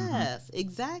 Yes,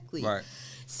 exactly. Right.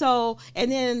 So,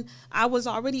 and then I was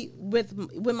already with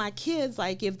my kids,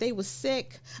 like, if they were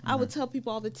sick, I would tell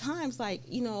people all the times, like,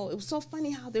 you know, it was so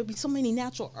funny how there'd be so many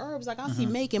natural herbs. Like, I'll see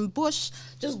Macon bush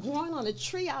just growing on a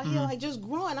tree out here, like, just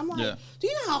growing. I'm like, do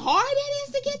you know how hard it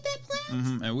is to get that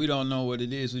plant? And we don't know what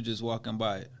it is. We're just walking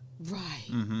by it. Right.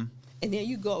 And then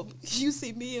you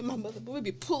see me and my mother, we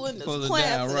be pulling this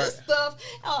plants and stuff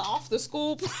off the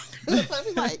school.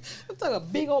 Like, I'm talking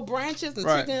big old branches and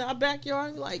taking it in our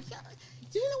backyard. Like,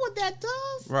 do you know what that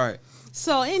does? Right.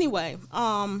 So anyway,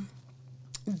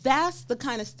 that's the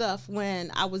kind of stuff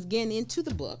when I was getting into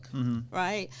the book,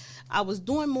 right? I was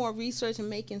doing more research and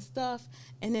making stuff.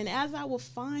 And then as I would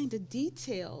find the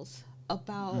details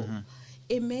about,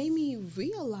 it made me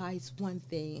realize one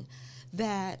thing,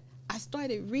 that I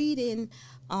started reading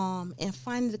and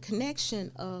finding the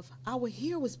connection of our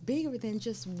hair was bigger than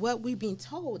just what we've been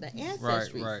told, the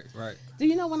ancestry. Right. Do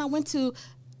you know when I went to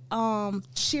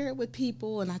share it with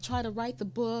people and I try to write the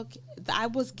book, I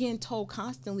was getting told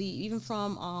constantly, even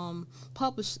from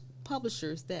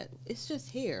publishers, that it's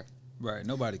just hair. Right.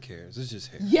 Nobody cares. It's just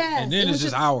hair. Yeah. And then it's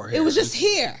just our hair. It was just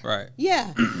hair. Right.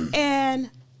 Yeah. And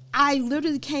I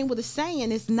literally came with a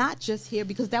saying, it's not just hair,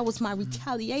 because that was my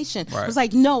retaliation. Right. I was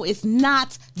like, no, it's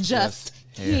not just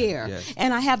hair. Yes.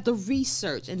 And I have the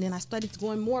research. And then I started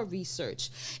doing more research.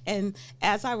 And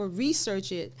as I would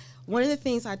research it, one of the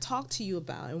things I talked to you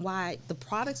about and why the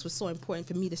products were so important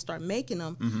for me to start making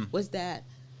them was that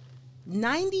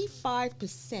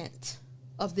 95%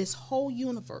 of this whole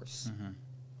universe,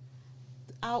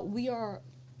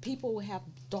 people will have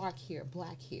dark hair,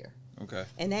 black hair. Okay.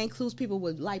 And that includes people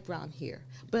with light brown hair.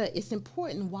 But it's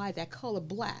important why that color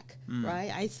black,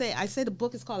 right? I say the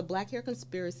book is called A Black Hair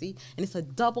Conspiracy, and it's a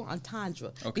double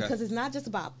entendre. Okay. Because it's not just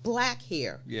about black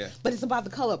hair, Yeah. but it's about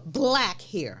the color black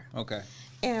hair. Okay.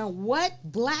 And what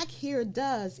black hair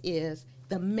does is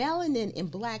the melanin in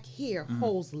black hair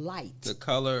holds light. The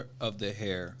color of the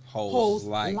hair holds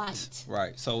light.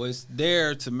 Right. So it's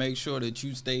there to make sure that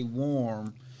you stay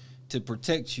warm, to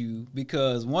protect you,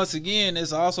 because once again,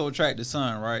 it's also attract the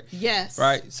sun, right? Yes.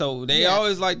 Right. So they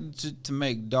always like to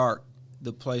make dark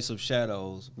the place of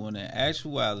shadows, when in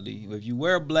actuality, if you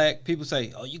wear black, people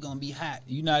say, oh, you're going to be hot.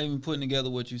 You're not even putting together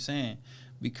what you're saying.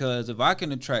 Because if I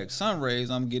can attract sun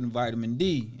rays, I'm getting vitamin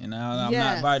D, and I'm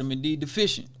not vitamin D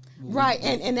deficient. Right,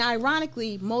 and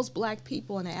ironically, most black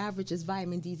people on the average is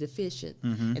vitamin D deficient,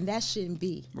 and that shouldn't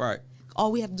be. Right.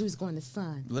 All we have to do is go in the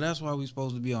sun. But that's why we're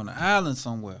supposed to be on the island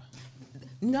somewhere.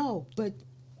 No, but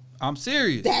I'm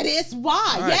serious. that is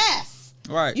why. Right. Yes.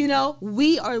 Right. You know,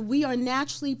 we are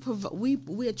naturally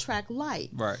we attract light.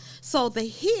 Right. So the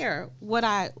hair, what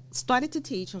I started to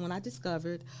teach and when I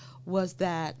discovered was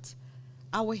that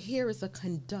our hair is a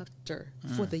conductor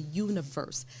for the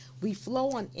universe. We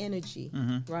flow on energy,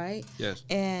 right? Yes.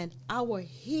 And our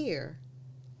hair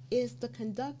is the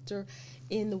conductor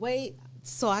in the way.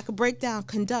 So I could break down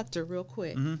conductor real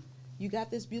quick. You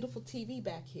got this beautiful TV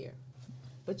back here,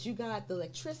 but you got the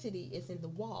electricity is in the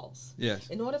walls. Yes.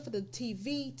 In order for the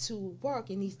TV to work,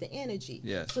 it needs the energy.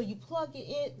 Yes. So you plug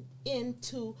it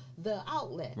into the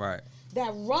outlet. Right.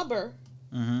 That rubber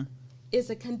is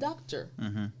a conductor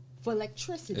for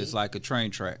electricity. It's like a train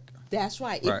track. That's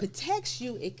right. Right. It protects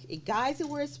you. It guides it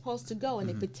where it's supposed to go, and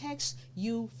it protects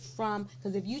you from,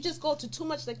 because if you just go to too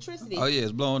much electricity. Oh, yeah,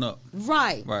 it's blowing up.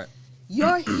 Right. Right.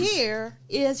 Your hair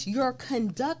is your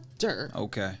conductor.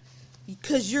 Okay.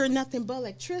 Because you're nothing but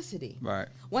electricity. Right.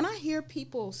 When I hear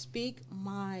people speak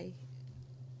my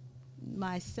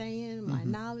saying, my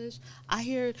knowledge, I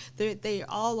hear they're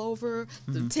all over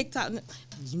the TikTok.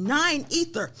 9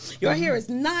 ether. Your hair is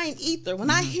 9 ether. When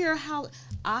I hear how,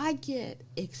 I get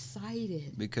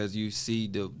excited. Because you see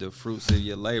the fruits of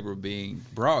your labor being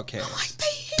broadcast. Like they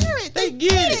hear it. They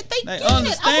get it. They They get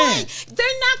understand. it.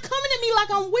 They're not coming at me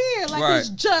like I'm weird. Like Right. it's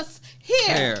just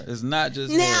hair. It's not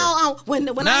just Now, hair.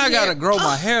 when I hear, gotta grow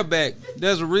my hair back.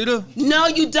 Desreta. No,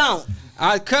 you don't.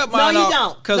 I cut mine off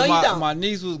don't. because No, you don't. my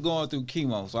niece was going through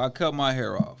chemo, so I cut my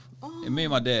hair off. And me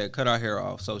and my dad cut our hair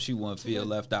off so she wouldn't feel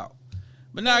left out.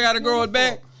 But now I gotta grow it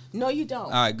back. No, you don't. All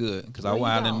right, good, because I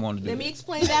didn't want to do Let that. me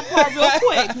explain that part real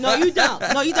quick. No, you don't.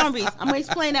 No, you don't, Reece. I'm going to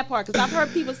explain that part because I've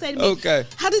heard people say to me, Okay.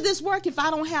 how did this work if I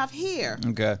don't have hair?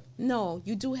 Okay. No,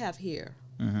 you do have hair.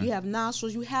 You have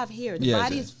nostrils. You have hair. The Yes,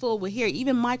 body yes. is full with hair,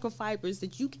 even microfibers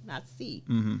that you cannot see.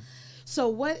 So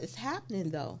what is happening,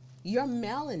 though? Your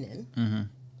melanin,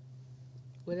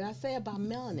 what did I say about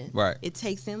melanin? Right. It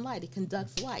takes in light. It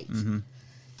conducts light.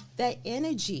 That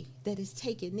energy that is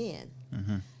taken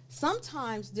in.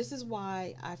 Sometimes, this is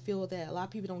why I feel that a lot of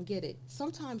people don't get it.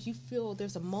 Sometimes you feel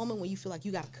there's a moment when you feel like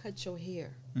you got to cut your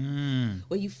hair.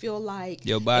 Where you feel like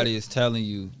Your body is telling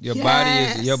you. Your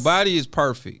Yes. body is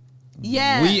perfect.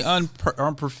 Yes. We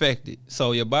unperfected.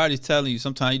 So your body's telling you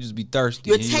sometimes you just be thirsty.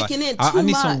 You're and taking like, in I too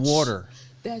need some much. water.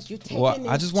 You're taking Well,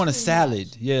 I just want a too salad.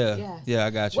 much. Yeah. Yes. Yeah, I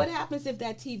got you. What happens if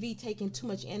that TV taking too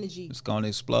much energy? It's going to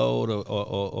explode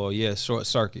or short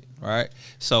circuit, right?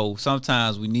 So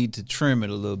sometimes we need to trim it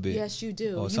a little bit. Yes, you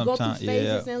do. Or You go through sometime-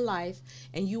 phases in life,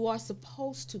 and you are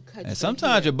supposed to cut. And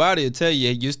sometimes your body will tell you,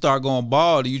 you start going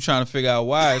bald, and you trying to figure out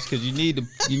why. It's because you need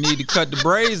to cut the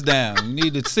braids down. You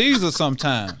need to Caesar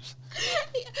sometimes.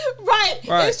 Right.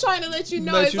 Right. It's trying to let you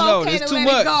know Let it's you know. okay It's to too let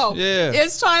much. it go. Yeah.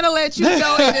 It's trying to let you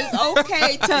know it is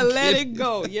okay to let it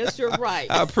go. Yes, you're right.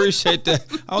 I appreciate that.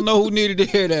 I don't know who needed to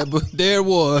hear that, but there it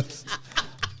was.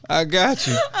 I got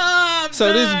you.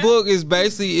 So this book is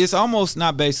basically, it's almost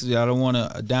not basically, I don't want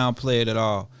to downplay it at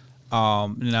all.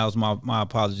 And that was my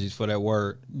apologies for that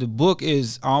word. The book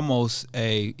is almost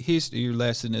a history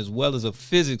lesson as well as a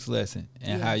physics lesson,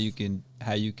 and how you can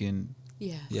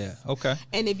Yes. Yeah. Okay.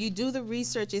 And if you do the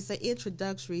research, it's an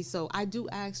introductory. So I do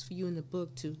ask for you in the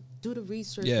book to do the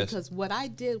research, because what I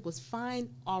did was I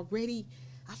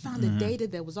found the data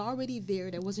that was already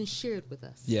there that wasn't shared with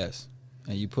us. Yes.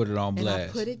 And you put it on blast. And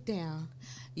I put it down.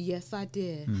 Yes, I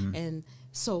did. And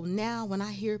so now when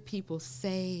I hear people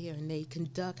say, and they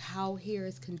conduct how hair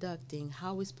is conducting,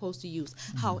 how it's supposed to use,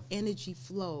 how energy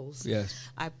flows. Yes.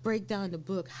 I break down the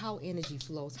book how energy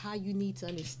flows, how you need to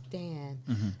understand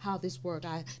how this works.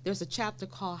 There's a chapter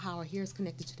called How Our Hair is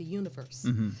Connected to the Universe,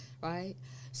 right?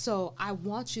 So I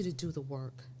want you to do the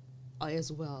work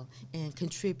as well and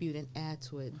contribute and add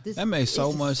to it. That makes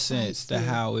so much sense to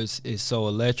how it's so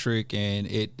electric and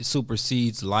it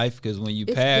supersedes life, because when you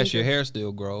pass, your hair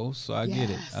still grows. So I get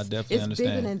it. I definitely understand. It's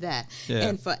bigger than that. Yeah.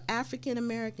 And for African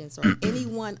Americans or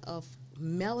anyone of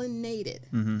melanated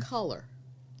color,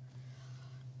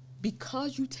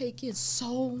 because you take in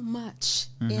so much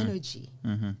energy,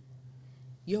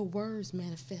 your words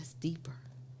manifest deeper.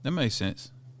 That makes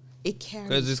sense. It carries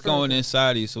because it's going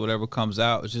inside you, so whatever comes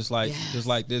out, it's just like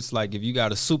this. Like if you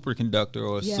got a superconductor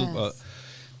or a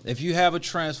if you have a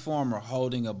transformer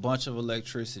holding a bunch of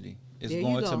electricity, it's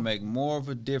going to make more of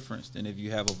a difference than if you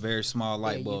have a very small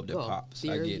light bulb that pops.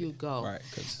 There you go. Right.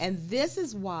 And this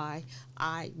is why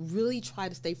I really try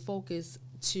to stay focused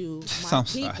to my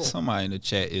people. Somebody in the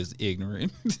chat is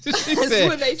ignorant.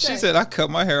 She said, I cut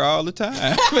my hair all the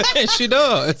time. And she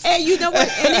does. And you know what?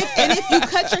 And if you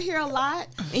cut your hair a lot,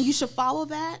 and you should follow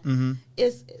that,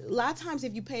 is a lot of times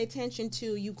if you pay attention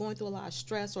to you going through a lot of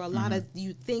stress or a lot of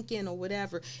you thinking or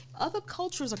whatever, other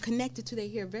cultures are connected to their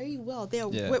hair very well.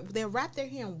 They'll wrap their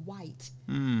hair in white,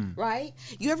 right?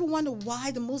 You ever wonder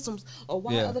why the Muslims or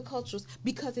why other cultures?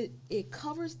 Because it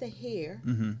covers the hair.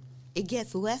 It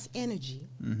gets less energy.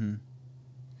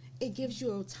 It gives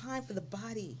you time for the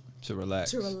body to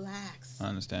relax. I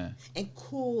understand. And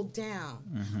cool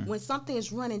down. When something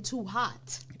is running too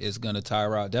hot, it's going to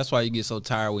tire out. That's why you get so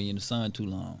tired when you're in the sun too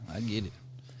long. I get it.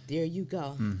 There you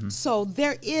go. So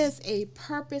there is a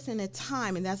purpose and a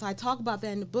time, and that's I talk about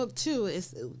that in the book too.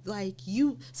 It's like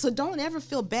so don't ever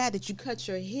feel bad that you cut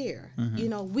your hair. You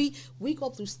know, we go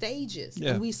through stages,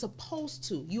 and we supposed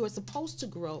to. You are supposed to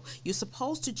grow. You're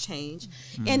supposed to change.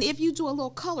 And if you do a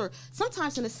little color,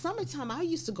 sometimes in the summertime, I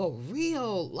used to go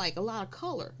real like a lot of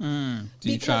color.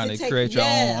 You trying to create your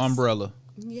own umbrella.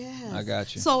 Yes. I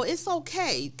got you. So it's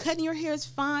okay. Cutting your hair is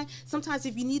fine. Sometimes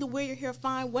if you need to wear your hair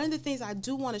fine. One of the things I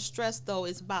do want to stress, though,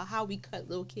 is about how we cut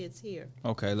little kids' hair.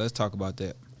 Okay, let's talk about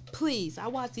that. Please. I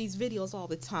watch these videos all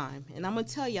the time, and I'm going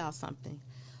to tell y'all something.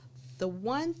 The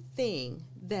one thing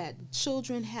that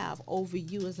children have over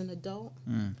you as an adult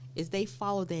is they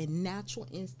follow their natural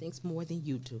instincts more than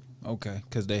you do. Okay,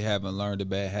 because they haven't learned the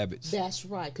bad habits. That's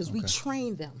right, because we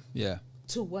train them. Yeah.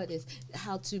 To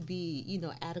how to be,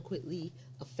 adequately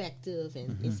effective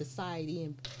in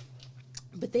society,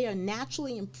 but they are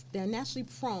naturally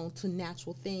prone to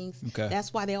natural things. Okay.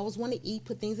 That's why they always want to eat,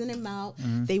 put things in their mouth.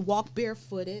 They walk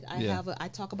barefooted. I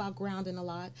talk about grounding a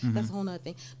lot. That's a whole nother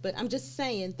thing. But I'm just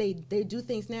saying they do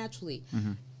things naturally.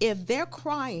 If they're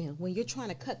crying when you're trying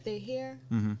to cut their hair,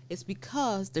 it's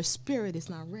because their spirit is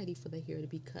not ready for the hair to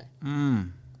be cut.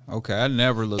 Okay, I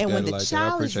never looked at it like that. And when the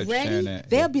child is ready,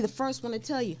 they'll be the first one to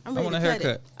tell you, I'm ready to cut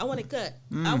it. I want to cut.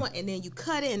 And then you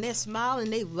cut it, and they're smiling,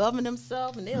 they loving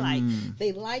themselves, and they like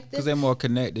this. Because they're more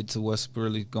connected to what's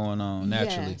really going on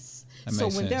naturally. Yes. So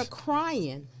when they're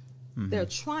crying, they're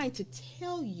trying to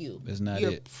tell you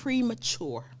you're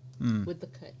premature with the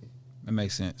cutting. That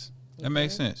makes sense. Okay? That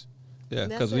makes sense. Yeah,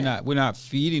 because we're not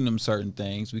feeding them certain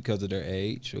things because of their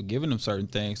age or giving them certain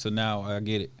things. So now I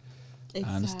get it.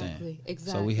 Exactly, I understand.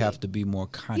 Exactly. So we have to be more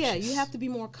conscious. Yeah, you have to be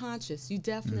more conscious. You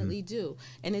definitely do.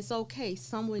 And it's okay.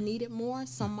 Some will need it more.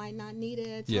 Some might not need it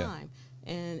at a time.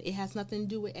 And it has nothing to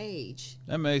do with age.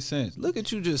 That makes sense. Look at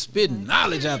you just spitting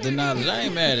knowledge after knowledge. I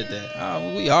ain't mad at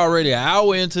that. We already an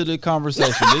hour into the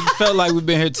conversation. It felt like we've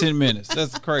been here 10 minutes.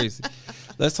 That's crazy.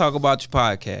 Let's talk about your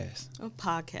podcast.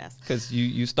 Podcast. Because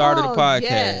you started a podcast.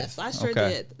 Yes, I sure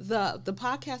did. The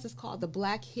podcast is called The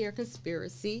Black Hair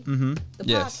Conspiracy. The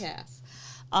podcast.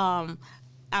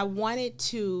 I wanted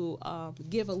to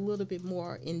give a little bit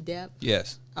more in depth.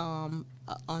 Yes.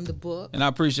 On the book. And I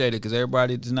appreciate it because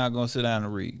everybody is not going to sit down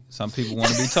and read. Some people want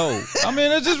to be told. I mean,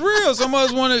 it's just real. Some of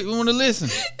us want to listen.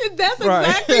 That's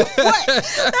exactly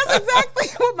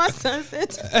what my son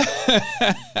said to me.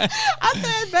 I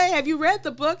said, babe, have you read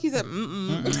the book? He said,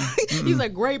 He's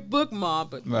like, great book, Mom.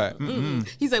 But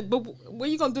he's like, but when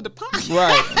you going to do the podcast?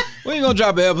 Right. When you going to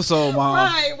drop an episode, Mom?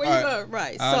 Right. When you going to,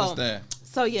 right. I understand.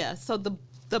 So, yeah. So,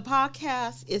 the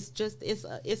podcast is just it's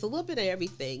a little bit of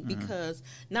everything because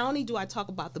not only do I talk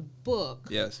about the book,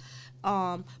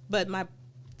 but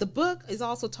the book is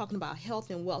also talking about health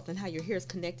and wealth and how your hair is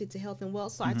connected to health and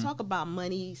wealth. So I talk about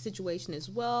money situation as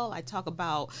well. I talk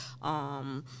about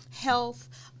health,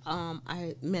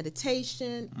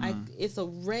 meditation. It's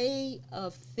an array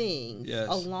of things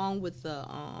along with the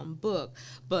book,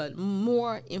 but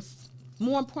more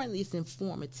importantly, it's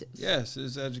informative. Yes,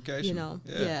 it's educational.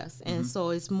 Yes. And so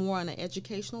it's more on an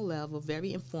educational level,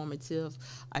 very informative.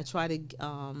 I try to,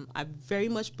 I very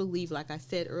much believe, like I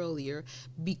said earlier,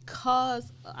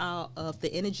 because of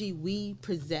the energy we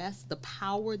possess, the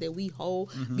power that we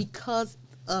hold, because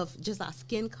of just our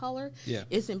skin color,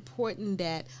 it's important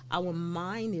that our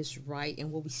mind is right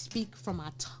and what we speak from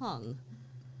our tongue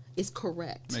is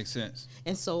correct. Makes sense.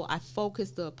 And so I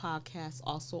focus the podcast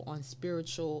also on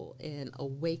spiritual and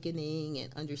awakening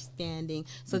and understanding,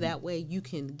 so that way you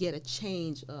can get a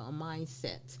change, a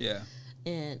mindset. Yeah.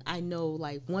 And I know,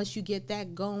 like, once you get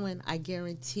that going, I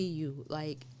guarantee you,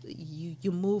 like,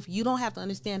 you move. You don't have to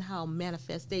understand how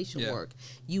manifestation work.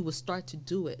 You will start to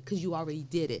do it because you already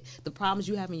did it. The problems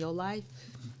you have in your life,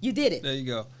 you did it. There you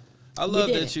go. I love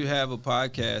that you have a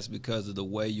podcast because of the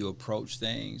way you approach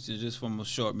things. It's just from a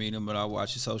short meeting, but I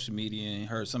watched your social media and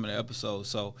heard some of the episodes.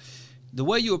 So the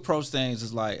way you approach things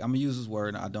is like, I'm gonna use this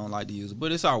word, and I don't like to use it,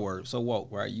 but it's our word. So woke,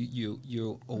 right?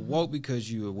 You're woke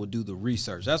because you will do the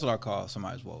research. That's what I call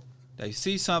somebody's woke. They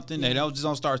see something, they don't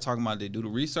start talking about it, they do the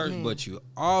research, but you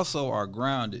also are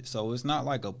grounded. So it's not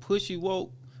like a pushy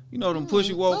woke. You know them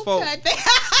pushy woke folk.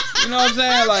 You know what I'm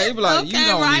saying? Like, it be like, you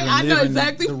don't even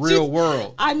live in the real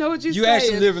world. I know what you're saying. You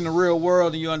actually live in the real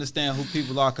world, and you understand who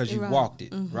people are because you walked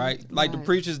it, right? Like the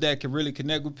preachers that can really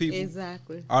connect with people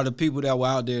are the people that were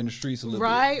out there in the streets a little bit.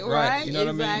 Right. You know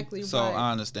what I mean? So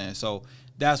I understand. So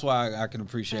that's why I can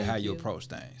appreciate how you approach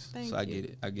things. So I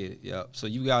get it. Yep. So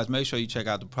you guys make sure you check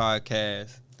out the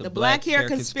podcast, The Black Hair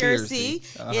Conspiracy.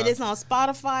 It is on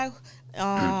Spotify.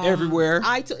 Everywhere.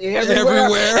 Everywhere.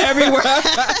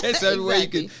 It's everywhere you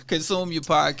can consume your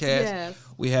podcast. Yes.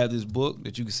 We have this book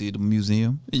that you can see at the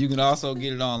museum. And you can also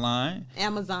get it online.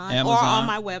 Amazon. Or on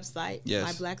my website. Yes.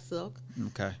 My Black Silk.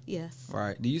 Okay. Yes. All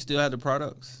right. Do you still have the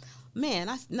products? Man,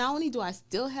 not only do I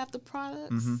still have the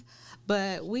products,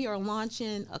 but we are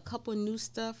launching a couple new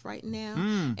stuff right now.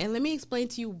 And let me explain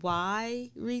to you why,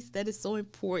 Reec, that is so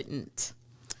important.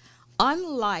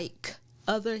 Unlike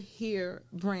other hair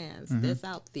brands that's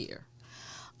out there,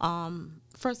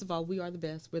 first of all, we are the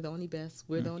best. We're the only best.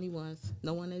 We're the only ones.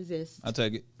 No one exists. I'll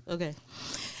take it. Okay.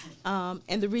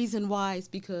 And the reason why is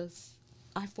because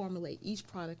I formulate each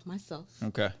product myself.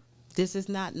 Okay. This is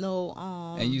not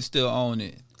and you still own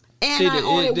it. And I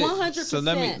own it 100%. So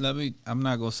let me. I'm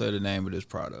not gonna say the name of this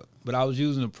product, but I was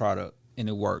using the product and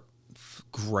it worked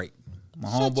great. My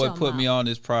homeboy put me on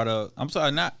this product. I'm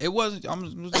sorry, it wasn't. I'm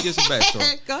just gonna get some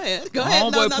backstory. Go ahead. My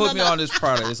homeboy put me on this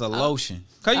product. It's a lotion.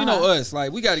 Cause you know us,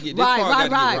 like we got to get this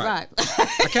part. Right.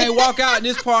 I can't walk out and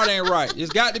this part ain't right.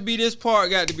 It's got to be this part.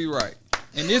 Got to be right.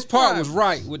 And this part was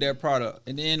right with that product.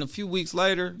 And then a few weeks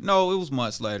later, no, it was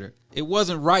months later. It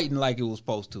wasn't writing like it was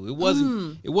supposed to. It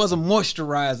wasn't. It wasn't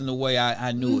moisturizing the way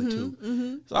I knew it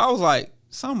to. So I was like,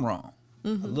 something wrong. I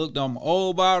looked on my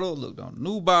old bottle, looked on the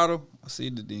new bottle. I see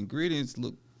that the ingredients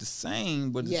look the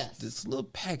same, but this little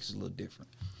package is a little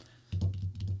different.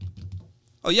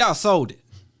 Oh, y'all sold it.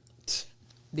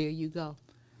 There you go.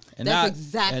 And that's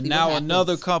exactly and now what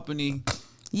another company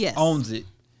yes. owns it,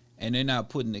 and they're not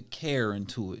putting the care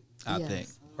into it. I think.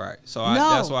 Right. So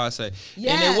that's why I say.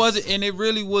 Yes. And it wasn't, and it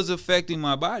really was affecting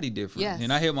my body different. Yes.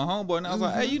 And I hit my homeboy and I was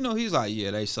like, hey, you know, he's like,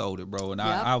 yeah, they sold it, bro. And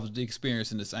I was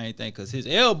experiencing the same thing because his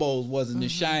elbows wasn't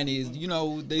as shiny as, you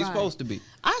know, they supposed to be.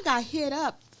 I got hit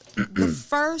up the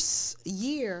first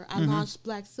year I launched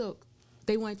Black Silk.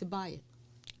 They wanted to buy it.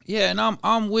 Yeah, and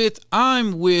I'm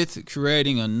with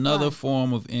creating another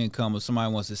form of income if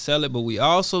somebody wants to sell it, but we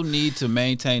also need to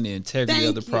maintain the integrity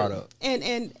of the product.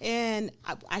 And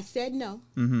I said no.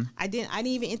 I didn't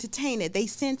even entertain it. They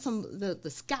sent the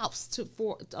scalps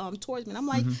towards me. And I'm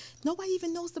like, nobody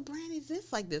even knows the brand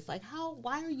exists like this. Like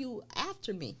why are you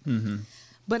after me?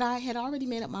 But I had already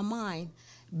made up my mind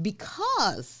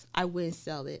because I wouldn't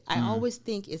sell it. I always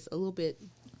think it's a little bit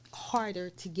harder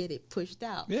to get it pushed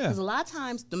out. Yeah. Because a lot of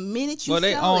times the minute you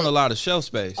they own a lot of shelf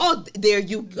space. Oh, there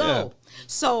you go. Yeah.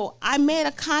 So I made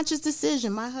a conscious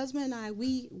decision. My husband and I,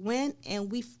 we went and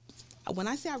when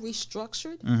I say I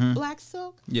restructured Black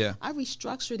Silk, I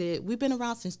restructured it. We've been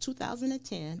around since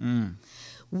 2010.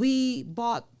 We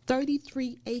bought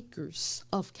 33 acres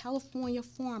of California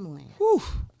farmland. Whew.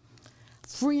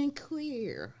 Free and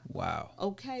clear. Wow.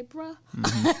 Okay, bruh.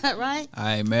 Right?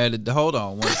 I ain't mad at hold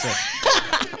on one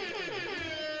second.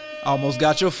 Almost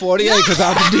got your 40 acres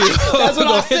out the deal. That's what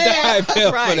I'm saying.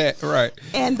 For that. Right.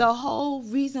 And the whole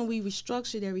reason we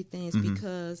restructured everything is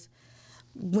because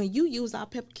when you use our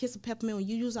kiss of peppermint, when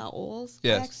you use our oils,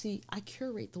 I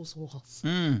curate those oils.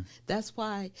 That's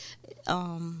why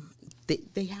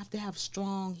they have to have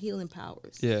strong healing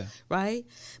powers. Yeah. Right?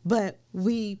 But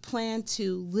we plan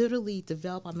to literally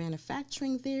develop our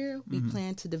manufacturing there. We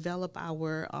plan to develop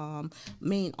our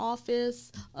main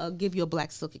office, give you a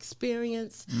black silk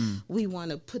experience. We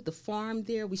want to put the farm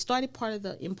there. We started part of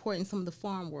the importing some of the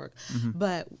farm work,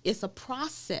 but it's a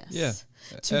process. Yeah.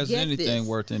 To As get anything this.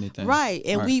 worth anything. Right.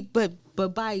 And right.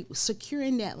 but by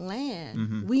securing that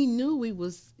land, we knew we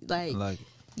was like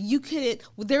you couldn't,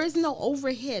 there is no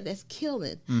overhead that's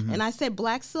killing. And I said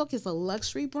black silk is a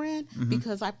luxury brand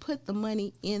because I put the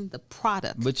money in the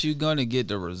product. But you're going to get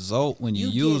the result when you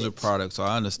use the product, so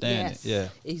I understand it. Yeah.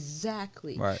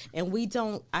 Exactly. Right. And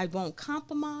I won't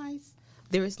compromise.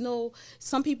 There is no,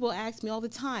 some people ask me all the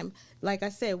time, like I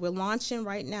said, we're launching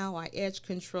right now our edge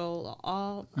control.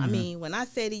 I mean, when I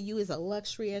say to you it's a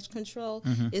luxury edge control,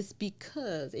 it's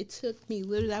because it took me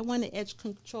literally, I wanted edge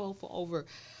control for over,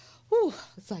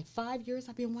 it's like 5 years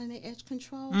I've been wanting an edge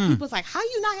control. People's like, how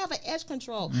you not have an edge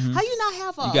control? How you not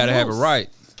have a You got to have it right.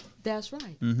 That's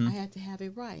right. I had to have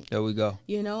it right. There we go.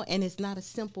 You know, and it's not a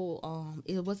simple,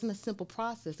 it wasn't a simple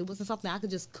process. It wasn't something I could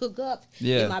just cook up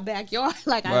in my backyard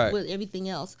like I would everything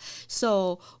else.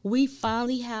 So we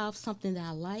finally have something that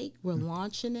I like. We're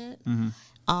launching it.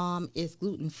 It's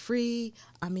gluten-free.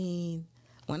 I mean,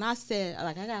 when I said,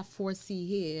 like, I got 4C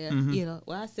here, you know,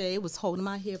 when I said it was holding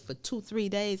my hair for 2-3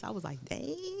 days, I was like,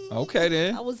 dang. Okay,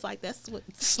 then. I was like, that's what.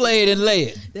 Slay it and lay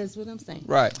it. That's what I'm saying.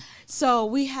 Right.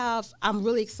 So I'm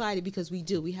really excited because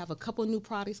we have a couple new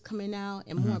products coming out.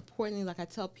 And more importantly, like I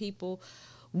tell people,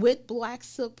 with black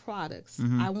silk products,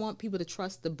 I want people to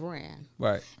trust the brand.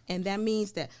 Right. And that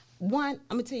means that, one,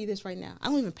 I'm going to tell you this right now. I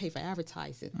don't even pay for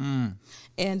advertising.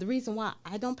 And the reason why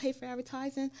I don't pay for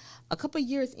advertising, a couple of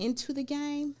years into the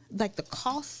game, like the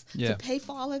cost to pay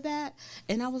for all of that,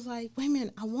 and I was like, wait a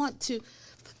minute,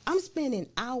 I'm spending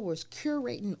hours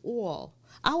curating oil.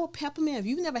 Our peppermint, if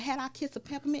you've never had our kiss of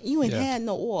peppermint, you ain't had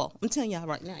no oil. I'm telling y'all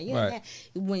right now. You ain't had,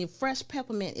 when fresh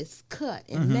peppermint is cut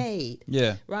and made,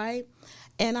 right?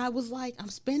 And I was like, I'm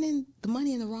spending the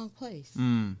money in the wrong place.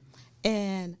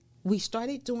 And we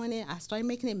started doing it. I started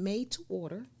making it made to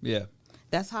order. Yeah.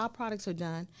 That's how our products are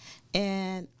done.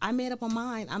 And I made up my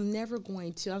mind, I'm never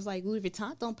going to. I was like, Louis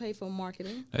Vuitton don't pay for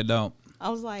marketing. They don't. I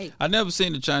was like, I never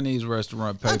seen a Chinese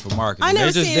restaurant pay for marketing.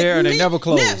 They're just there and they never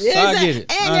close. So I get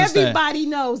it. And everybody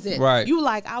knows it. Right. You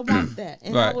like, I want that.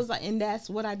 And I was like, and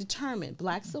that's what I determined.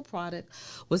 Black silk product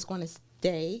was going to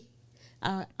stay.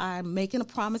 I'm making a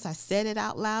promise. I said it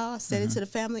out loud. I said it to the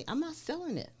family. I'm not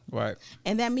selling it. Right.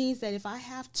 And that means that if I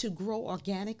have to grow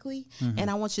organically, and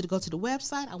I want you to go to the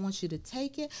website, I want you to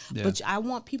take it, but I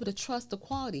want people to trust the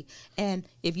quality. And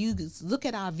if you look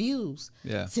at our views,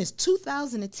 since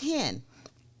 2010,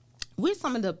 we're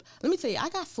some of the, let me tell you, I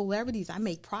got celebrities I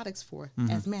make products for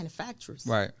as manufacturers.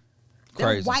 Right.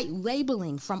 They're white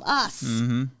labeling from us.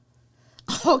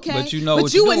 Okay, but you know,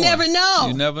 but you would never know.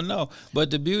 You never know.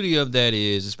 But the beauty of that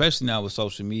is, especially now with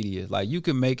social media, like you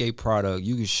can make a product,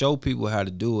 you can show people how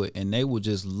to do it, and they will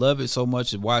just love it so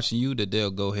much of watching you that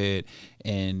they'll go ahead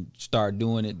and start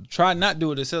doing it. Try not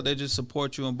do it themselves. They just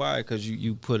support you and buy it because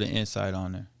you put an insight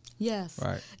on there. Yes,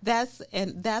 right. That's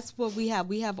what we have.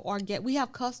 We have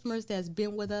customers that's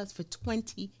been with us for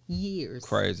 20 years.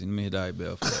 Crazy. Let me hit the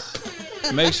bell for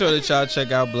that. Make sure that y'all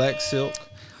check out Black Silk.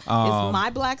 It's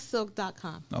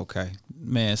myblacksilk.com. Okay,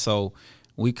 man. So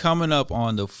we coming up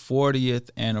on the 40th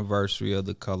anniversary of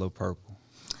the color purple.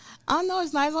 I know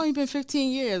it's not. It's only been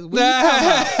 15 years.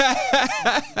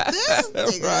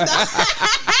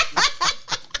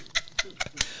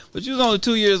 But you was only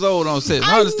 2 years old on set.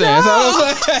 I understand.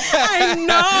 I know.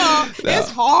 No.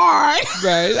 It's hard.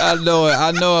 Right. I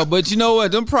know it. But you know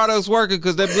what? Them products working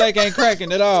because that black ain't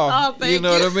cracking at all. Oh, thank you. You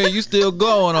know what I mean? You still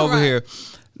glowing over here.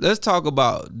 Let's talk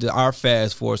about our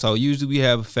fast forward. So usually we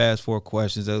have fast forward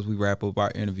questions as we wrap up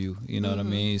our interview. You know what I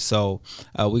mean? So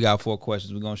we got 4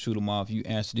 questions. We're going to shoot them off. You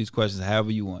answer these questions however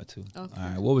you want to. Okay. All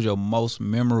right. What was your most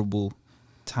memorable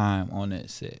time on that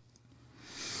set?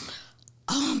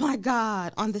 Oh, my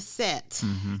God. On the set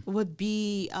would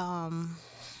be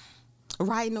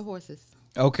riding the horses.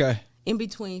 Okay. In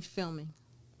between filming.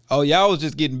 Oh, y'all was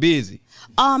just getting busy.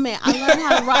 Oh, man.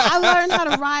 I learned how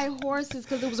to ride horses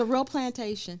because it was a real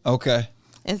plantation. Okay.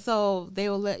 And so they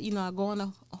will let, I go on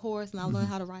a horse and I learned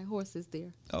how to ride horses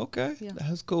there. Okay. Yeah.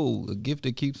 That's cool. A gift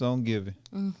that keeps on giving.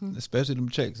 Especially them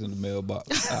checks in the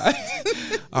mailbox. All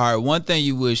right. All right. One thing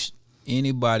you wish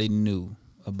anybody knew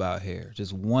about hair.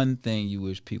 Just one thing you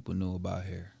wish people knew about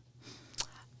hair.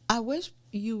 I wish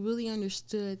you really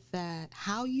understood that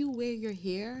how you wear your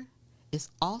hair is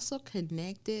also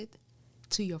connected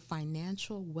to your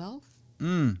financial wealth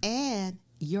and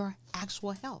your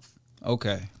actual health.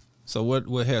 Okay. So what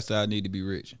hairstyle need to be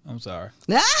rich? I'm sorry.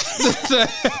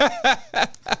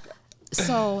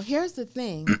 So here's the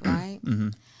thing, right?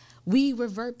 We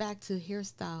revert back to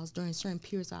hairstyles during certain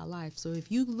periods of our life. So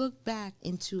if you look back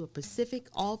into a specific,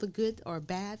 all the good or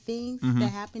bad things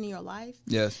that happen in your life,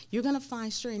 yes, you're gonna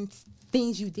find certain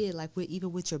things you did, like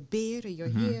even with your beard or your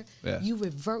hair, you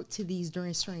revert to these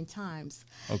during certain times.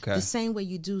 Okay. The same way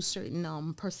you do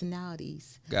certain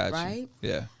personalities. Gotcha. Right?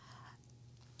 Yeah.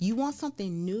 You want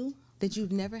something new that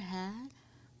you've never had.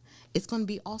 It's going to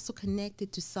be also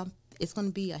connected to some. It's going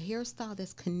to be a hairstyle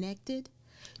that's connected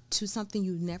to something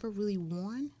you've never really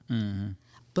worn,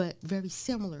 but very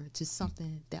similar to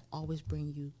something that always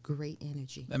brings you great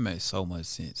energy. That makes so much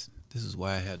sense. This is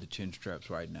why I have the chin straps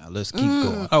right now. Let's keep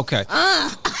going. Okay.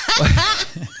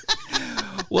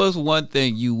 What's one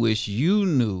thing you wish you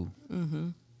knew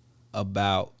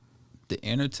about the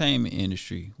entertainment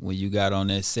industry when you got on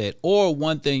that set, or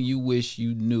one thing you wish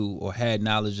you knew or had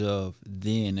knowledge of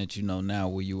then that you know now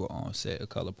where you were on set of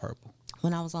Color Purple?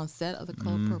 When I was on set of The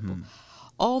Color Purple,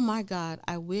 oh my God,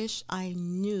 I wish I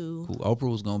knew who Oprah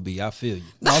was gonna be. I feel you.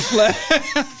 No, I'm playing.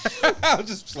 I was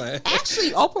just playing.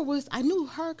 Actually, I knew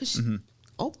her because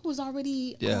Oprah was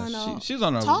already on she was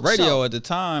on a talk radio show at the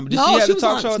time. Did she have a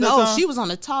talk show at the time? No, she was on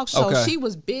a talk show. Okay. She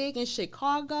was big in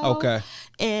Chicago. Okay.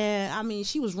 And, I mean,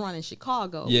 she was running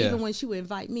Chicago, even when she would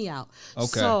invite me out.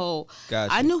 Okay. So,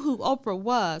 Gotcha. I knew who Oprah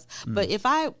was. But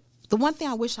the one thing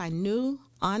I wish I knew,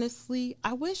 honestly,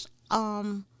 I wish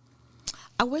I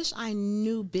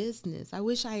knew business. I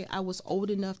wish I was old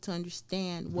enough to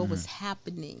understand what was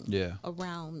happening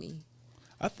around me.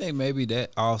 I think maybe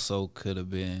that also could have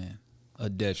been a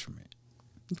detriment.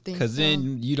 Because so?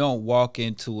 then you don't walk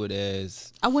into it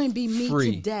as I wouldn't be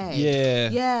free. Me today.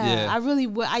 Yeah. I really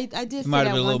would. I did you say might that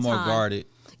have been a little one more guarded.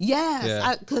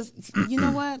 Yes, because you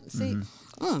know what? See,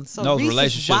 so those Reece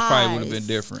relationships probably would have been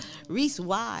different. Reece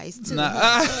wise too.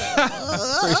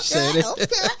 Appreciate it. Okay.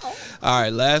 All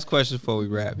right, last question before we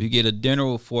wrap. You get a dinner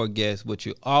with 4 guests, but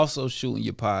you're also shooting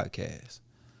your podcast.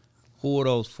 Who are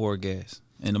those 4 guests?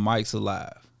 And the mic's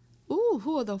alive. Ooh,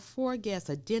 who are the 4 guests?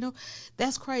 A dinner?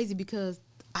 That's crazy because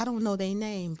I don't know their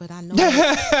name, but I know.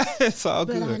 It's all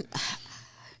good.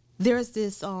 There's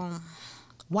this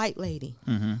white lady.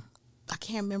 I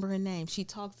can't remember her name. She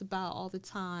talks about all the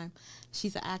time.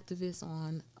 She's an activist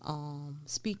on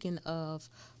speaking of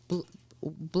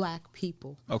black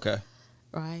people. Okay.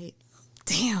 Right?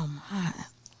 Damn.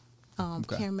 Can't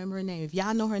remember her name. If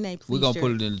y'all know her name, please we're going to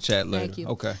put it in the chat later. Thank you.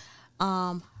 Okay.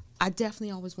 I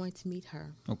definitely always wanted to meet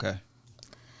her. Okay.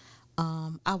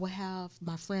 I will have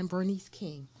my friend Bernice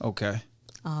King. Okay.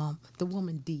 The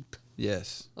woman Deep.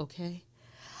 Yes. Okay.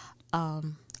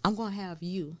 I'm going to have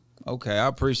you. Okay, I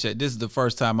appreciate it. This is the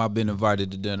first time I've been invited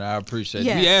to dinner. I appreciate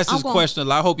it. We asked this question a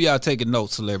lot. I hope y'all taking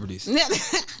notes, celebrities.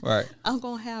 Right. I'm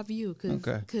gonna have you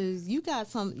because you got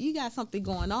something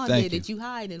going on Thank there you. that you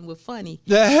hiding with funny.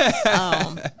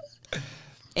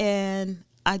 And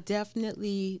I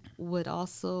definitely would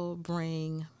also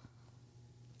bring.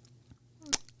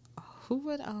 Who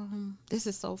would this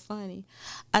is so funny.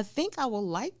 I think I would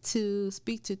like to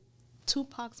speak to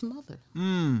Tupac's mother.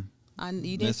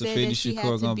 You didn't say that she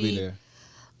had to be there.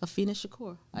 Afina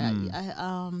Shakur.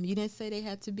 You didn't say they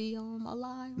had to be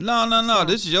alive. No. So,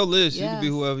 this is your list. Yes, you can be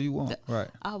whoever you want. Right.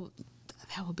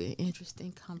 That would be an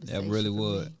interesting conversation. That really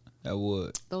would. Me. That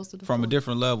would. Those are the from a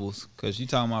different levels, because you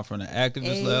talking about from the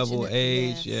activist level,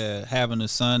 age, yes. Having a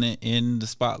son in the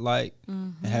spotlight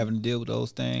and having to deal with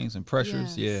those things and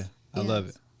pressures. Yes. I love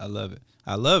it. I love it.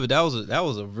 I love it. That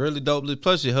was a really dope list.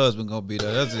 Plus your husband gonna be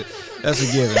there. That's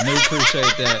a given. We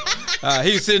appreciate that.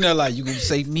 He was sitting there like, you gonna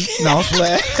save me? No, I'm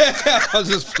playing. I was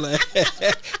just playing.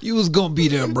 You was gonna be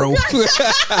there, bro.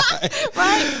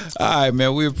 Right. All right,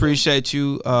 man. We appreciate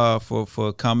you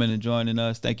for coming and joining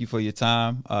us. Thank you for your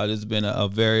time. This has been a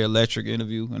very electric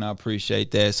interview, and I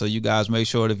appreciate that. So you guys make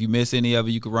sure that if you miss any of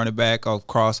it, you can run it back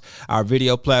across our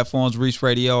video platforms, Reec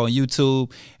Radio on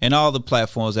YouTube, and all the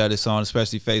platforms that it's on,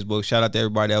 especially Facebook. Shout out to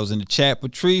everybody that was in the chat.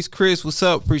 Patrice, Chris, what's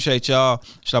up? Appreciate y'all.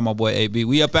 Shout out my boy AB.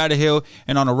 We up out of here.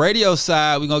 And on the radio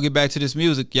side, we're going to get back to this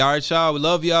music. Y'all right, y'all? We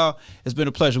love y'all. It's been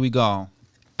a pleasure. We gone.